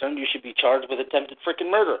I'm concerned, you should be charged with attempted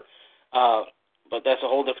freaking murder. But that's a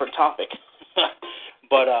whole different topic.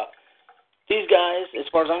 But these guys, as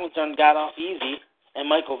far as I'm concerned, got off easy, and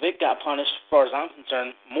Michael Vick got punished, as far as I'm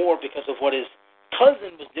concerned, more because of what his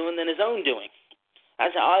cousin was doing than his own doing.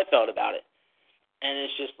 That's how I felt about it. And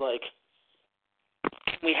it's just like,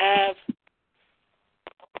 we have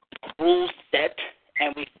rules set,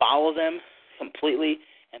 and we follow them completely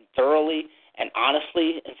and thoroughly and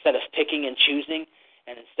honestly instead of picking and choosing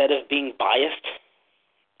and instead of being biased.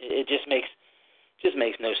 It just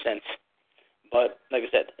makes no sense. But like I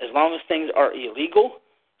said, as long as things are illegal,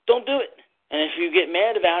 don't do it. And if you get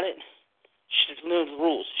mad about it, you should have known the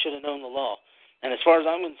rules, should have known the law. And as far as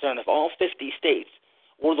I'm concerned, if all 50 states,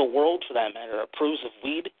 or the world for that matter, approves of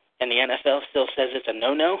weed and the NFL still says it's a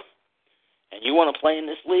no-no, and you want to play in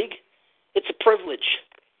this league, it's a privilege.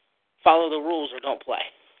 Follow the rules or don't play.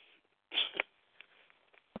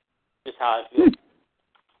 Just how I feel.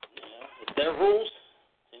 It's their rules.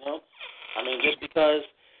 I mean, just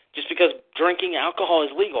because drinking alcohol is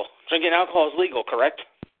legal. Drinking alcohol is legal, correct?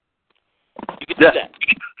 You can do that.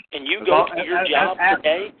 And you go to your job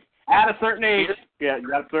today. At a certain age. Yeah, you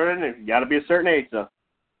got to be a certain age, though.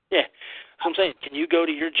 Yeah. So I'm saying, can you go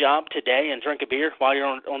to your job today and drink a beer while you're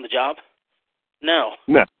on the job? No.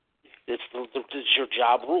 No. It's your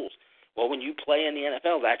job rules. Well, when you play in the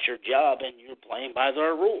NFL, that's your job, and you're playing by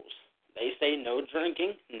their rules. They say no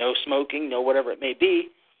drinking, no smoking, no whatever it may be.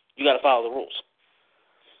 You got to follow the rules.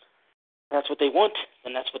 That's what they want,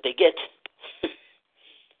 and that's what they get.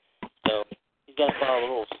 So you got to follow the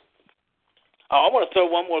rules. Oh, I want to throw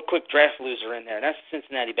one more quick draft loser in there, and that's the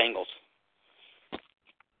Cincinnati Bengals.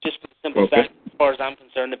 Just for the simple fact, as far as I'm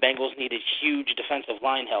concerned, the Bengals needed huge defensive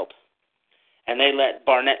line help, and they let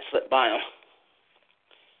Barnett slip by them.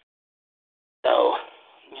 So,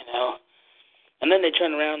 and then they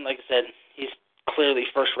turn around, like I said, he's clearly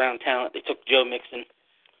first-round talent. They took Joe Mixon.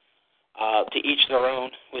 To each their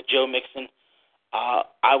own with Joe Mixon.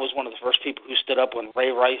 I was one of the first people who stood up when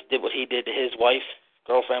Ray Rice did what he did to his wife,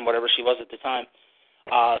 girlfriend, whatever she was at the time.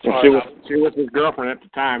 She was his girlfriend at the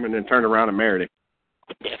time and then turned around and married him.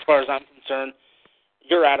 Yeah, as far as I'm concerned,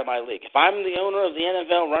 you're out of my league. If I'm the owner of the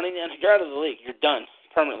NFL running the NFL, you're out of the league. You're done.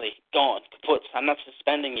 Permanently. Gone. Kaput. I'm not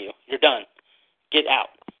suspending you. You're done. Get out.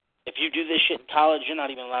 If you do this shit in college, you're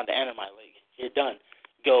not even allowed to enter my league. You're done.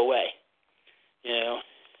 Go away. Now,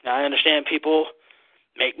 I understand people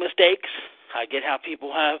make mistakes. I get how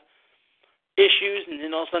people have issues, and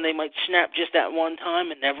then all of a sudden they might snap just that one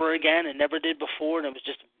time and never again and never did before, and it was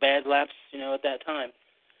just a bad lapse, at that time.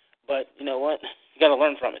 But you know what? You got to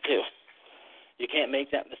learn from it, too. You can't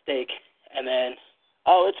make that mistake and then,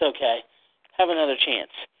 it's okay. Have another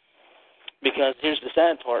chance. Because here's the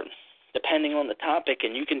sad part. Depending on the topic,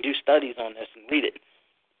 and you can do studies on this and read it,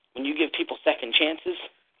 when you give people second chances,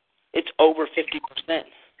 it's over 50%.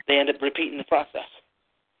 They end up repeating the process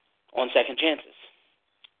on second chances.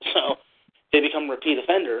 So they become repeat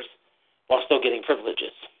offenders while still getting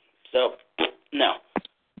privileges. So, no.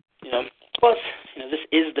 Plus, this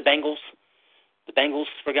is the Bengals. The Bengals,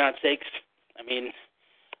 for God's sakes. I mean,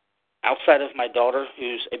 outside of my daughter,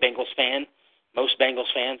 who's a Bengals fan, most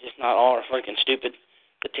Bengals fans, if not all, are freaking stupid.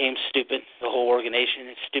 The team's stupid. The whole organization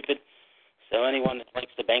is stupid. So anyone that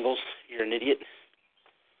likes the Bengals, you're an idiot.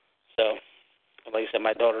 So, like I said,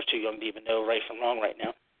 my daughter's too young to even know right from wrong right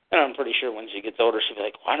now. And I'm pretty sure when she gets older, she'll be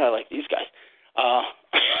like, why do I like these guys?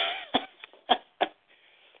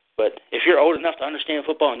 But if you're old enough to understand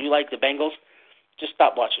football and you like the Bengals, just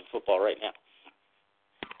stop watching football right now.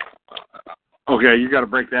 Okay, you got to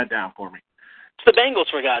break that down for me. It's the Bengals,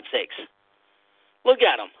 for God's sakes. Look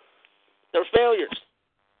at them. They're failures.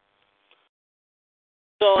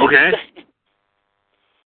 So, okay.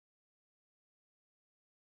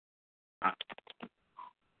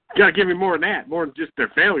 You got to give me more than that, more than just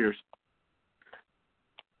their failures.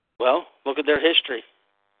 Well, look at their history.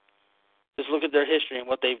 Just look at their history and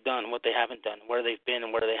what they've done, what they haven't done, where they've been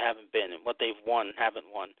and where they haven't been, and what they've won and haven't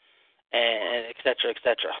won, and et cetera, et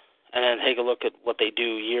cetera. And then take a look at what they do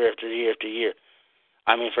year after year after year.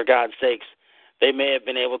 I mean, for God's sakes, they may have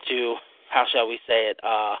been able to, how shall we say it,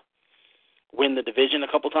 win the division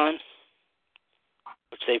a couple times.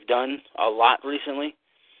 which they've done a lot recently,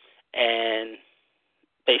 and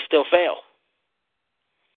they still fail.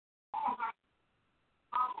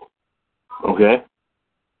 Okay.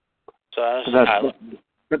 So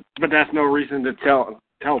but that's no reason to tell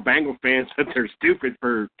Bengal fans that they're stupid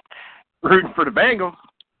for rooting for the Bengals.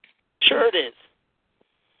 Sure it is.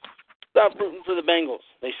 Stop rooting for the Bengals.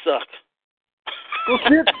 They suck. Well,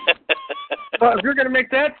 shit. If you're going to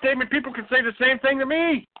make that statement, people can say the same thing to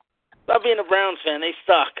me. Stop being a Browns fan. They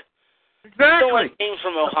suck. Exactly. Don't like teams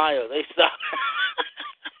from Ohio. They suck.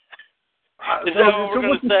 Is that what we're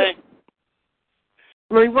going to say?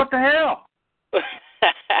 I mean, what the hell?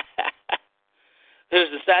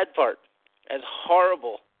 Here's the sad part. As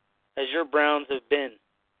horrible as your Browns have been,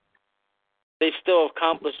 they've still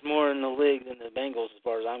accomplished more in the league than the Bengals as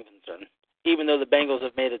far as I'm concerned, even though the Bengals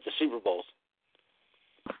have made it to Super Bowls.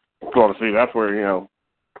 Well, see, that's where,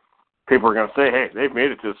 people are going to say, hey, they've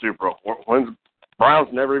made it to the Super Bowl. When's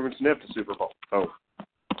Browns never even sniffed a Super Bowl. So,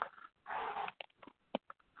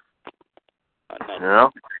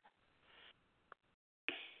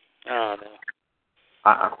 Oh, no.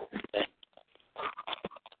 Okay.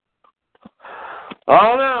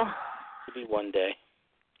 Oh, no. Maybe one day.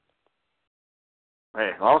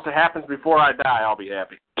 Hey, as long as it happens before I die, I'll be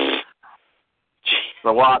happy.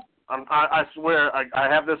 So what? I swear, I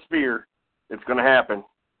have this fear. It's going to happen.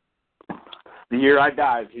 The year I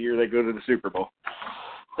die is the year they go to the Super Bowl.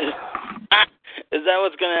 Is that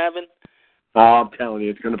what's going to happen? Oh, I'm telling you,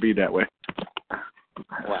 it's going to be that way.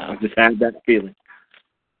 Wow. I just had that feeling.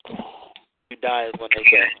 You die is when they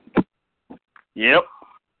go. Yep.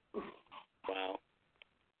 Wow.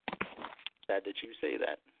 Sad that you say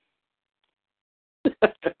that.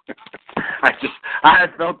 I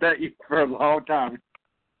have felt that for a long time.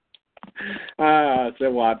 So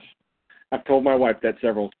watch. I've told my wife that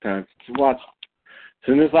several times. So watch. As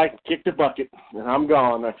soon as I kick the bucket and I'm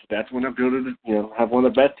gone, that's when I'm going to have one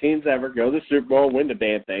of the best teams ever, go to the Super Bowl, win the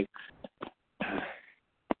damn thing.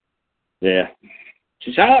 Yeah.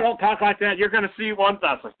 She said, "Oh, don't talk like that. You're going to see once."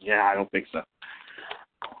 I was like, "Yeah, I don't think so."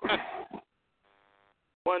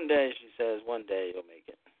 One day, she says, one day you'll make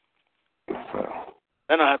it. So.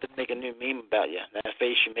 Then I'll have to make a new meme about you. That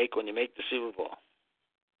face you make when you make the Super Bowl.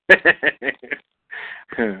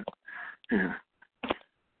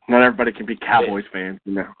 Not everybody can be Cowboys fans,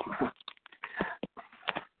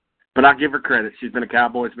 But I'll give her credit. She's been a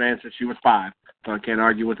Cowboys fan since she was 5, so I can't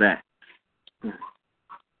argue with that.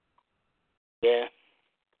 Yeah.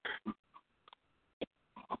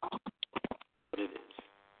 But it is.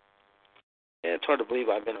 Yeah, it's hard to believe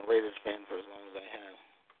I've been a Raiders fan for as long as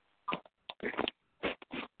I have.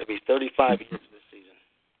 It'll be 35 years this season.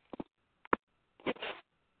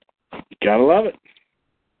 You gotta love it.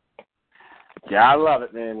 Gotta love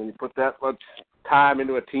it, man. When you put that much time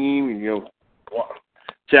into a team, and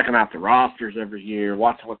checking out the rosters every year,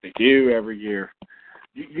 watching what they do every year,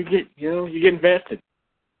 you get invested.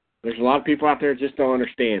 There's a lot of people out there that just don't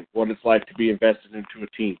understand what it's like to be invested into a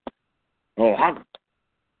team.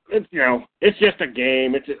 It's just a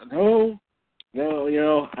game. I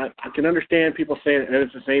can understand people saying it, and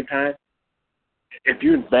at the same time, if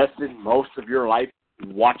you invested most of your life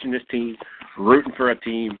watching this team, rooting for a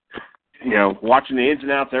team, watching the ins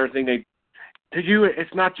and outs, everything to you,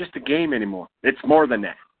 it's not just a game anymore. It's more than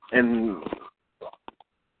that. And,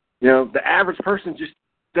 the average person just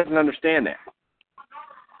doesn't understand that.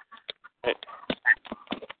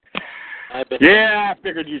 Yeah, I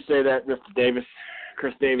figured you'd say that, Mr. Davis.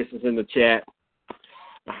 Chris Davis is in the chat.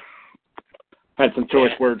 Had some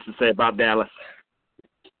choice words to say about Dallas.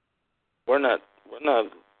 We're not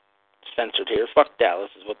censored here. Fuck Dallas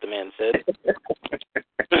is what the man said.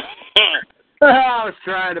 I was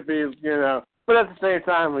trying to be, but at the same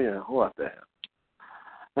time, what the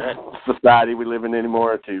hell? Society we live in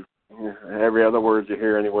anymore, too. Every other word you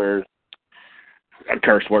hear anywhere is a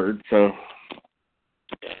curse word, so.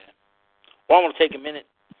 Yeah. Well, I want to take a minute,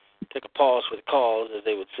 take a pause for the calls, as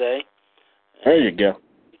they would say. There you go.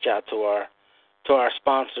 Reach out to our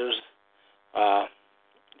sponsors, the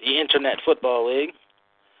Internet Football League,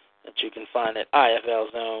 that you can find at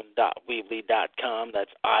iflzone.weebly.com.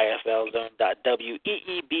 That's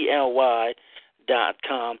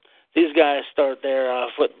iflzone.weebly.com. These guys start their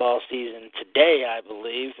football season today, I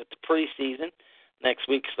believe, with the preseason. Next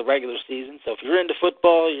week's the regular season. So if you're into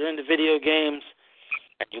football, you're into video games,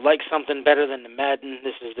 and you like something better than the Madden,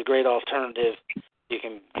 this is the great alternative. You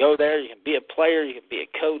can go there, you can be a player, you can be a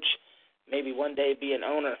coach, maybe one day be an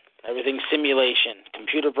owner. Everything's simulation,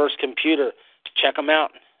 computer versus computer. Check them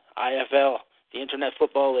out. IFL, the Internet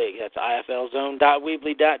Football League. That's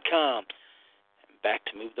iflzone.weebly.com. Back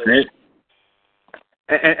to move those.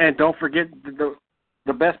 And don't forget the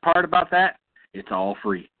the best part about that? It's all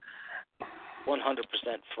free. 100%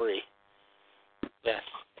 free. Yes.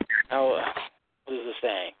 Now, what is the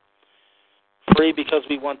saying? Free because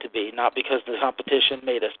we want to be, not because the competition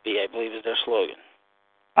made us be, I believe is their slogan.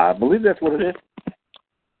 I believe that's what it is.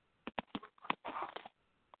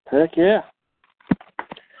 Heck yeah.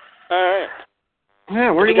 All right.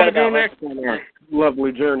 Yeah, where do you want to go next on our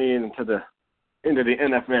lovely journey into the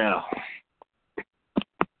NFL?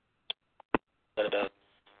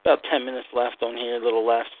 About 10 minutes left on here, a little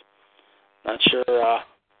less. Not sure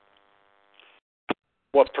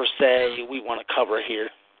what per se we want to cover here.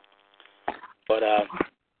 But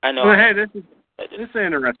I know. Well, hey, this is an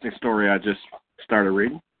interesting story I just started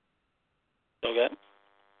reading. Okay.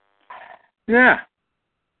 Yeah.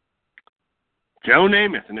 Joe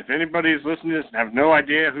Namath, and if anybody's listening to this and have no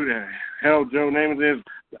idea who the hell Joe Namath is,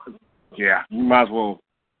 yeah, you might as well,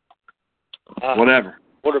 whatever.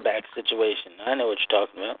 Quarterback situation. I know what you're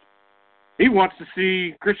talking about. He wants to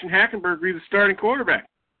see Christian Hackenberg be the starting quarterback.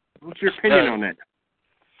 What's your opinion on that?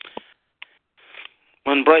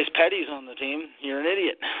 When Bryce Petty's on the team, you're an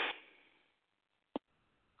idiot.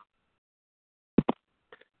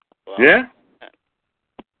 Well, yeah?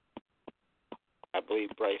 I believe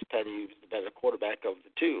Bryce Petty is the better quarterback of the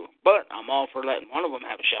two, but I'm all for letting one of them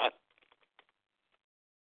have a shot.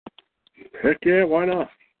 Heck yeah, why not?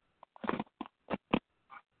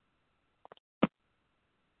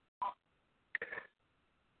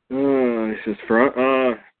 He says,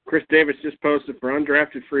 Chris Davis just posted for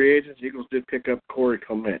undrafted free agents. Eagles did pick up Corey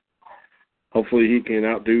Clement. Hopefully he can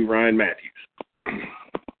outdo Ryan Matthews.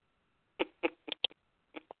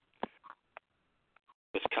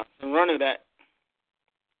 Wisconsin running that.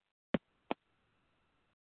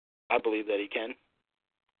 I believe that he can.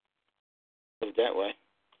 Put it that way.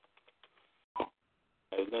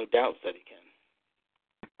 There's no doubts that he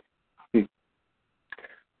can.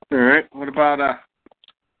 All right. What about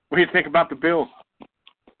what do you think about the Bills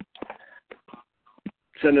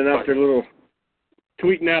sending out their little,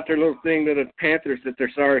 tweeting out their little thing to the Panthers that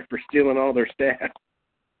they're sorry for stealing all their staff?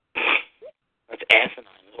 That's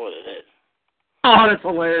asinine, is what it is. Oh, that's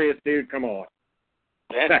hilarious, dude. Come on.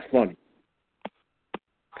 That's funny.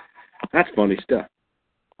 That's funny stuff.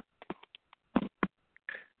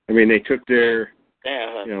 I mean, they took their,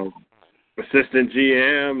 assistant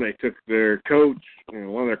GM. They took their coach,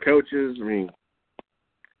 one of their coaches. I mean,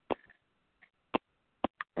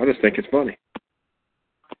 I just think it's funny.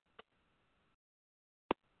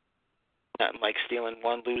 Not like stealing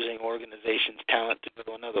one losing organization's talent to go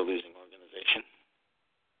to another losing organization.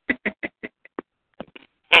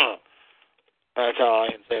 That's all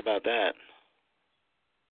I can say about that.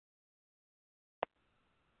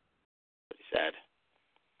 Pretty sad.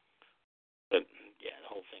 But, yeah, the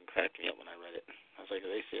whole thing cracked me up when I read it. I was like, are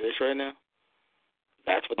they serious right now?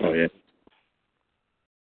 That's what yeah.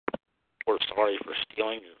 We're sorry for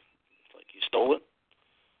stealing. It's like, you stole it?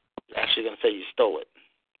 You're actually going to say you stole it.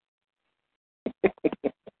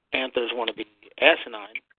 Panthers want to be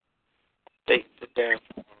asinine. They sit there and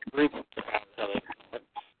group.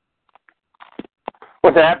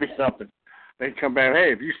 Wouldn't that be something? They'd come back,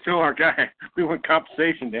 hey, if you stole our guy, we want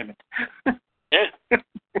compensation, damn it. Yeah.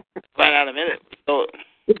 Flat out admit it. We stole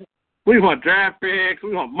it. We want draft picks.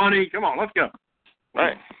 We want money. Come on, let's go.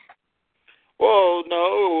 Right. Whoa,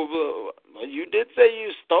 no. You did say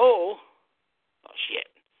you stole. Oh, shit.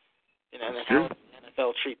 And then how does the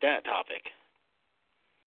NFL treat that topic?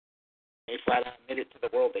 They flat out admitted to the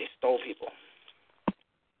world they stole people.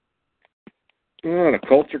 Oh, the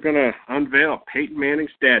Colts are going to unveil a Peyton Manning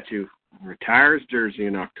statue and retire his jersey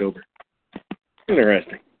in October.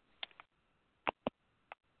 Interesting.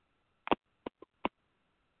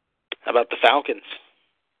 How about the Falcons?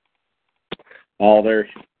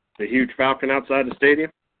 The huge falcon outside the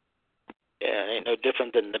stadium? Yeah, it ain't no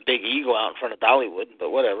different than the big eagle out in front of Dollywood, but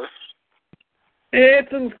whatever.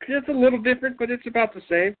 It's a little different, but it's about the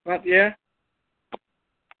same. But yeah.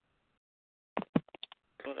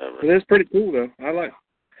 Whatever. It is pretty cool, though.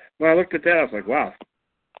 When I looked at that, I was like, wow.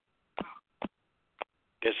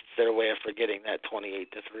 Guess it's their way of forgetting that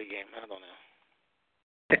 28-3 game. I don't know.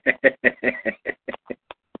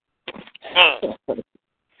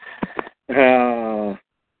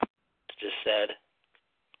 It's just sad.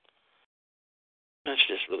 That's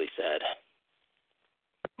just really sad.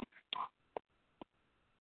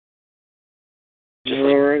 Just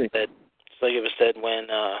like it was said when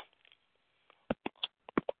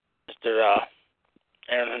Mr.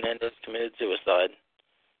 Aaron Hernandez committed suicide.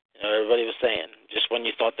 Everybody was saying, just when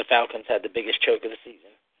you thought the Falcons had the biggest choke of the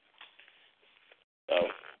season. So,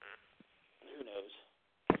 who knows?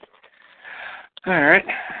 All right.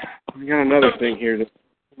 We got another thing here.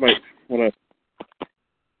 might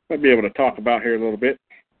be able to talk about here a little bit.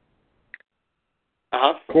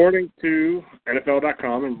 According to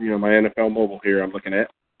NFL.com and my NFL mobile here, I'm looking at.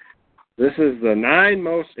 This is the 9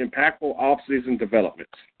 most impactful off-season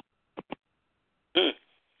developments.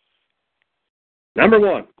 Number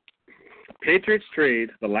 1, Patriots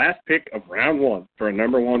trade the last pick of round 1 for a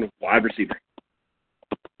number 1 wide receiver.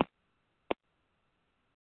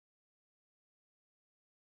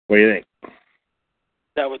 What do you think? Is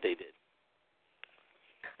that what they did?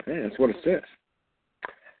 Yeah, that's what it says.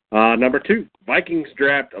 Number 2, Vikings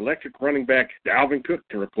draft electric running back Dalvin Cook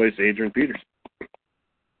to replace Adrian Peterson.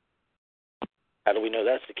 How do we know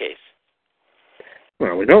that's the case?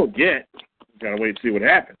 Well, we don't yet. We've got to wait and see what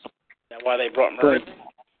happens. That's why they brought Murray.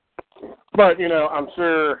 But, I'm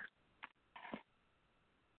sure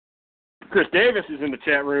Chris Davis is in the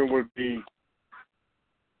chat room would be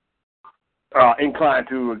inclined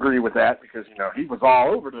to agree with that because, he was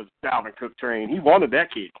all over the Dalvin Cook train. He wanted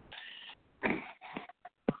that kid.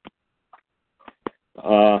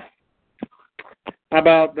 How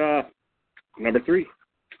about number 3?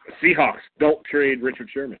 Seahawks don't trade Richard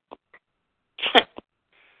Sherman.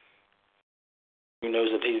 Who knows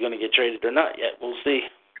if he's going to get traded or not yet? We'll see.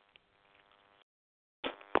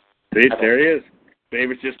 See, there he is.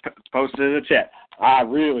 Davis just posted in the chat. I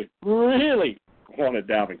really, really wanted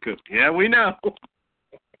Dalvin Cook. Yeah, we know.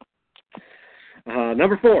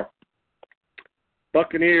 Number 4,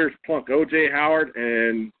 Buccaneers plunk O.J. Howard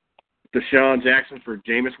and Deshaun Jackson for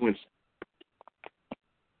Jameis Winston.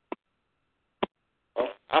 Well,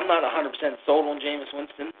 I'm not 100% sold on Jameis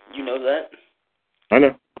Winston. You know that. I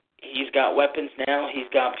know. He's got weapons now. He's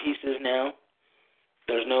got pieces now.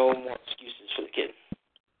 There's no more excuses for the kid.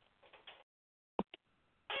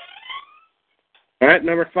 All right,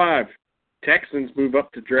 number 5, Texans move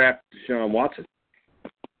up to draft Deshaun Watson.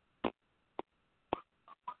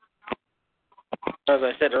 As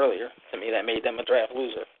I said earlier, to me that made them a draft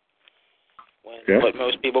loser. When what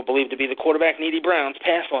most people believe to be the quarterback-needy Browns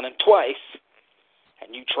pass on him twice,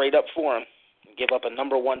 and you trade up for him and give up a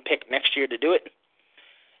number 1 pick next year to do it,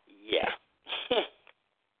 yeah.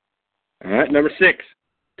 All right, number 6,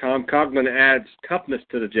 Tom Coughlin adds toughness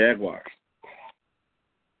to the Jaguars.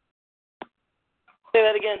 Say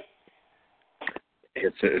that again.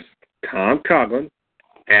 It says Tom Coughlin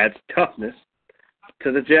adds toughness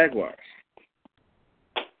to the Jaguars.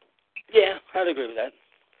 Yeah, I'd agree with that.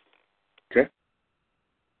 Okay.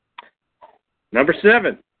 Number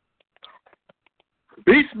 7,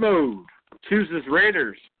 Beast Mode chooses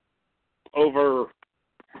Raiders over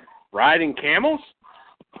riding camels?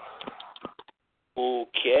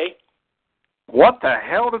 Okay. What the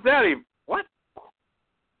hell does that even... What?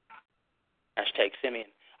 Hashtag Simeon.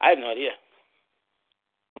 I have no idea.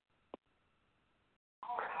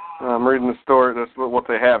 I'm reading the story. That's what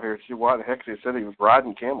they have here. See, why the heck they said he was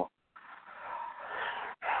riding camel?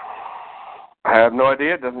 I have no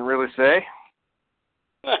idea. It doesn't really say.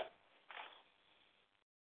 Huh.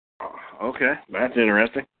 Okay, that's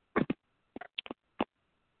interesting.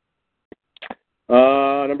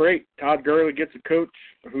 Number 8, Todd Gurley gets a coach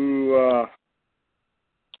who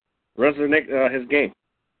resonates his game.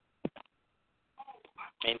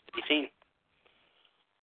 Ain't to be seen.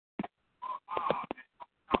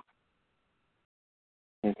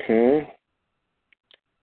 Okay.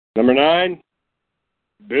 Number 9,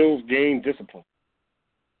 Bills gain discipline.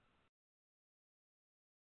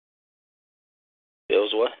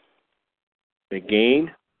 Bills what? They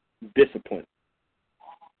gain discipline.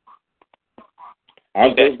 Are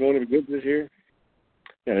the Bills going to be good this year?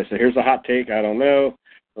 Yeah, they say, here's a hot take. I don't know.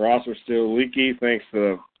 Ross are still leaky thanks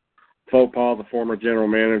to faux pas, the former general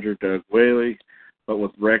manager, Doug Whaley. But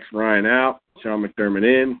with Rex Ryan out, Sean McDermott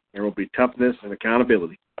in, there will be toughness and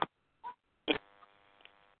accountability.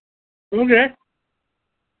 Okay.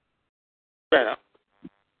 Fair enough.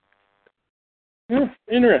 Yeah,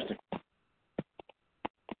 interesting.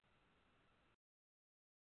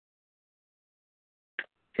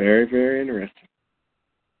 Very, very interesting.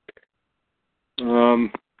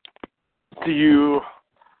 Do you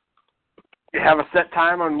have a set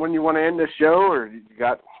time on when you want to end this show, or you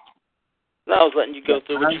got... No, I was letting you go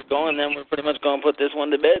through what you're going, then we're pretty much going to put this one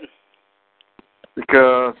to bed.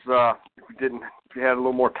 Because if you had a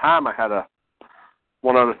little more time, I had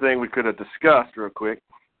one other thing we could have discussed real quick.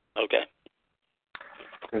 Okay.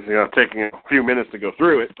 It's taking a few minutes to go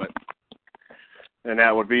through it, and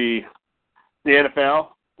that would be the NFL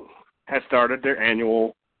has started their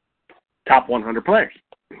annual top 100 players.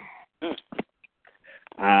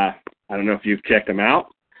 I don't know if you've checked them out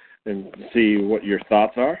and see what your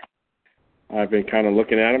thoughts are. I've been kind of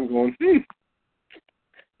looking at them going,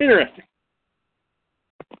 interesting.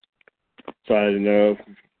 So I didn't know.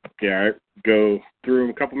 All right, go through them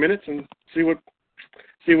a couple minutes and see what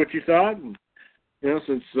you thought. And,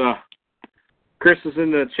 since Chris is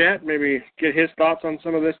in the chat, maybe get his thoughts on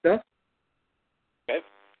some of this stuff. Okay.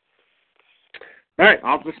 All right,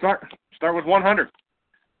 I'll just start with 100.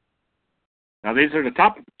 Now, these are the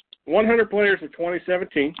top 100 players of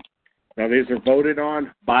 2017. Now, these are voted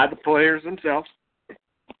on by the players themselves.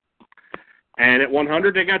 And at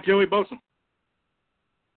 100, they got Joey Bosa.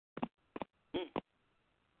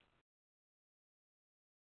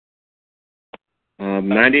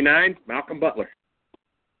 99, Malcolm Butler.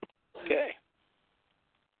 Okay.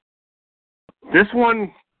 This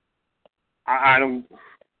one, I don't.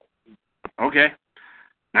 Okay.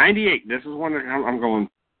 98. This is one that I'm going.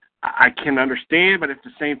 I can understand, but at the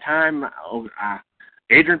same time,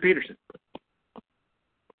 Adrian Peterson.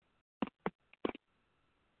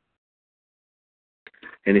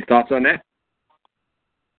 Any thoughts on that?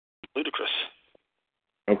 Ludicrous.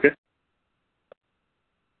 Okay.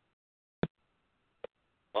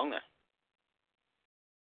 Belong there.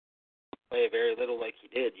 Play very little like he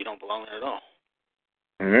did. You don't belong there at all.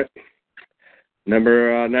 All right.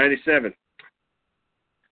 Number 97.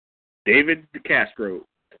 David DeCastro,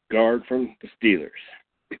 guard from the Steelers.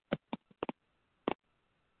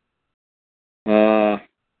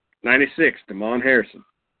 96, Damon Harrison.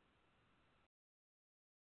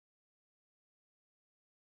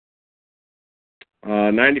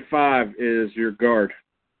 95 is your guard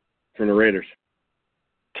from the Raiders.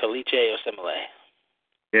 Kaliche Osemele.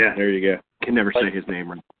 Yeah, there you go. Can never say his name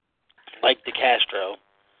right. Like DeCastro,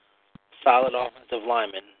 solid offensive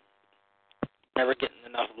lineman. Never getting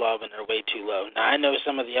enough love, and they're way too low. Now, I know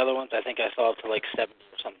some of the other ones, I think I saw up to like 70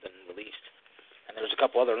 or something released. And there's a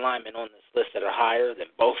couple other linemen on this list that are higher than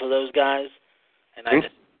both of those guys. And I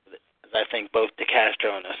think both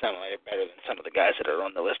DeCastro and Osemele are better than some of the guys that are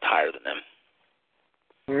on the list higher than them.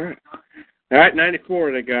 All right,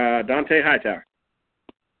 94, they got Dante Hightower.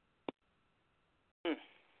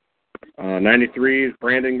 93 is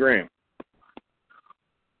Brandon Graham.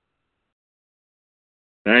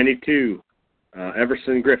 92,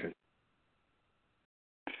 Everson Griffin.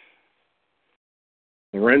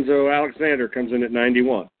 Lorenzo Alexander comes in at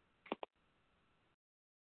 91.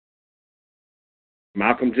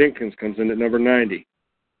 Malcolm Jenkins comes in at number 90.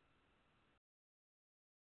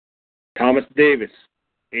 Thomas Davis,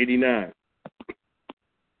 89.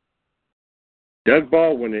 Doug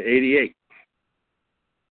Baldwin at 88.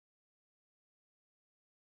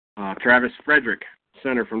 Travis Frederick,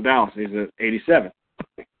 center from Dallas, he's at 87.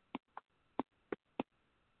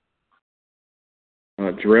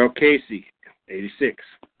 Jarrell Casey, 86.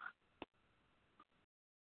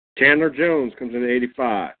 Chandler Jones comes in at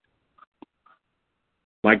 85.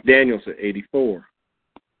 Mike Daniels at 84.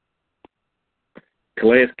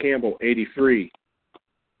 Calais Campbell, 83.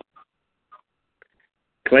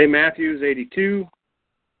 Clay Matthews, 82.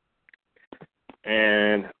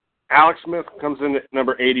 And Alex Smith comes in at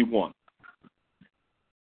number 81.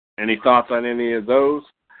 Any thoughts on any of those?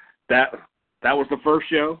 That was the first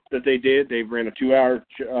show that they did. They ran a 2-hour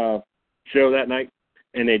show that night,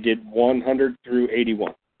 and they did 100 through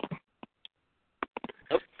 81.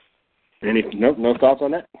 Nope. No thoughts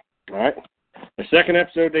on that? All right. The second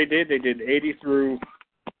episode they did 80 through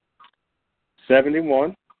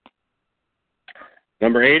 71.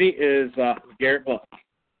 Number 80 is Garrett Blunt.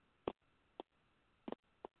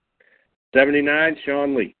 79,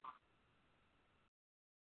 Sean Lee.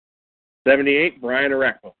 78, Brian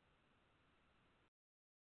Arakpo.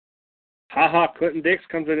 Ha Clinton Dix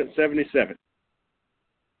comes in at 77.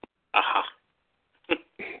 Aha.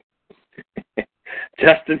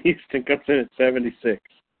 Justin Houston comes in at 76.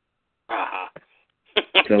 Aha.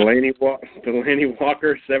 Delaney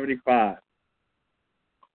Walker, 75.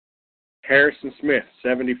 Harrison Smith,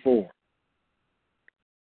 74.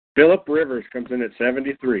 Phillip Rivers comes in at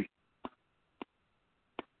 73.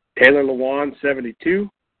 Taylor Lewan, 72.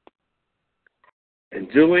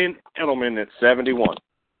 And Julian Edelman at 71.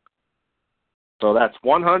 So that's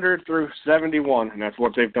 100 through 71, and that's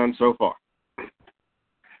what they've done so far.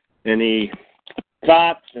 Any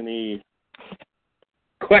thoughts, any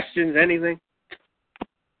questions, anything?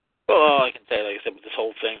 Well, all I can say, like I said, with this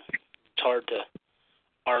whole thing, it's hard to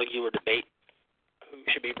argue or debate who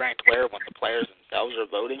should be ranked where when the players themselves are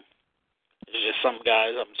voting. There's just some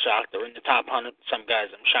guys I'm shocked they're in the top 100. Some guys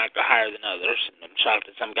I'm shocked are higher than others. And I'm shocked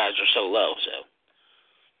that some guys are so low. So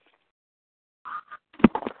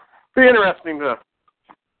It'd be interesting to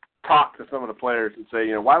talk to some of the players and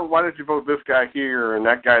say, why did you vote this guy here and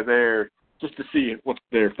that guy there, just to see what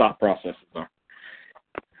their thought processes are.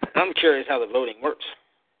 I'm curious how the voting works.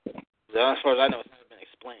 As far as I know, it's never been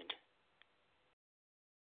explained.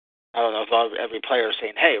 I don't know if every player is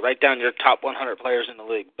saying, hey, write down your top 100 players in the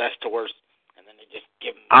league, best to worst, and then they just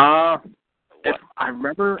give them. I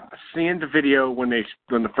remember seeing the video when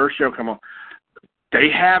the first show come on. They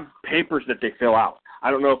have papers that they fill out.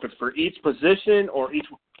 I don't know if it's for each position or each,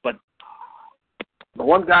 but the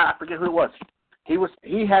one guy, I forget who it was.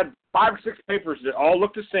 He had 5 or 6 papers that all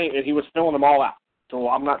looked the same, and he was filling them all out. So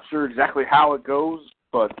I'm not sure exactly how it goes,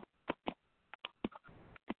 but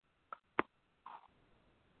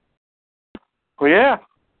well, yeah.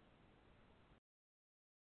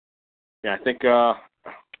 Yeah, I think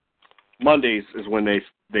Mondays is when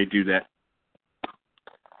they do that.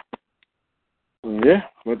 Yeah,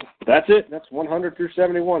 but that's it. That's 100 through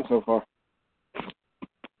 71 so far.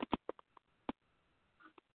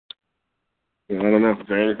 I don't know if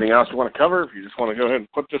there's anything else you want to cover. If you just want to go ahead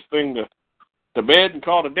and put this thing to bed and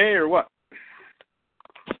call it a day, or what?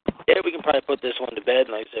 Yeah, we can probably put this one to bed.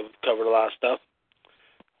 Like I said, we've covered a lot of stuff.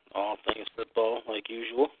 All things football, like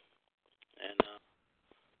usual. And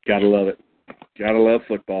gotta love it. Gotta love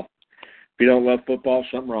football. If you don't love football,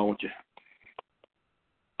 something wrong with you.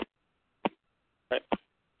 Right.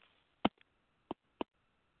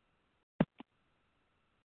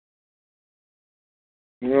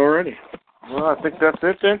 Alrighty. Well, I think that's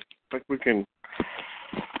it then. I think we can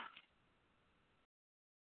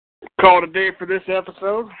call it a day for this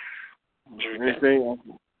episode. Anything?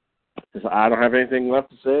 I don't have anything left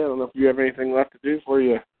to say. I don't know if you have anything left to do before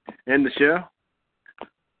you end the show.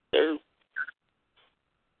 Sure.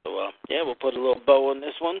 So, yeah, we'll put a little bow on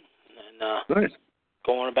this one and nice.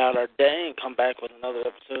 Go on about our day and come back with another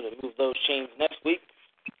episode of Move Those Chains next week.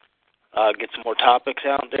 Get some more topics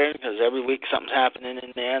out there because every week something's happening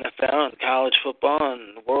in the NFL and college football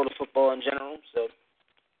and the world of football in general. So,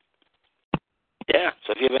 yeah.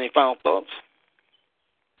 So if you have any final thoughts.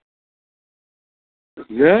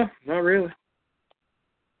 Yeah, not really.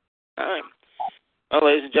 All right. Well,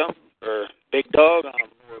 ladies and gentlemen, for Big Dawg, I'm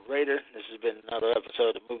Raider. This has been another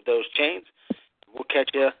episode of Move Those Chains. We'll catch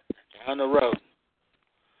you down the road.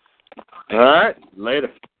 All right. Later.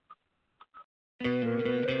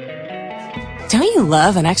 Don't you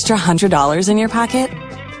love an extra $100 in your pocket?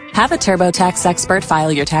 Have a TurboTax expert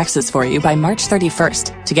file your taxes for you by March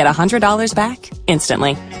 31st to get $100 back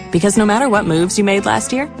instantly. Because no matter what moves you made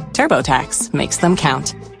last year, TurboTax makes them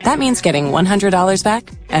count. That means getting $100 back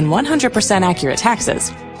and 100% accurate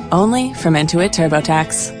taxes, only from Intuit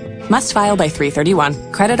TurboTax. Must file by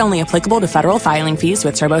 3/31. Credit only applicable to federal filing fees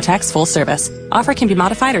with TurboTax full service. Offer can be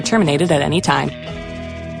modified or terminated at any time.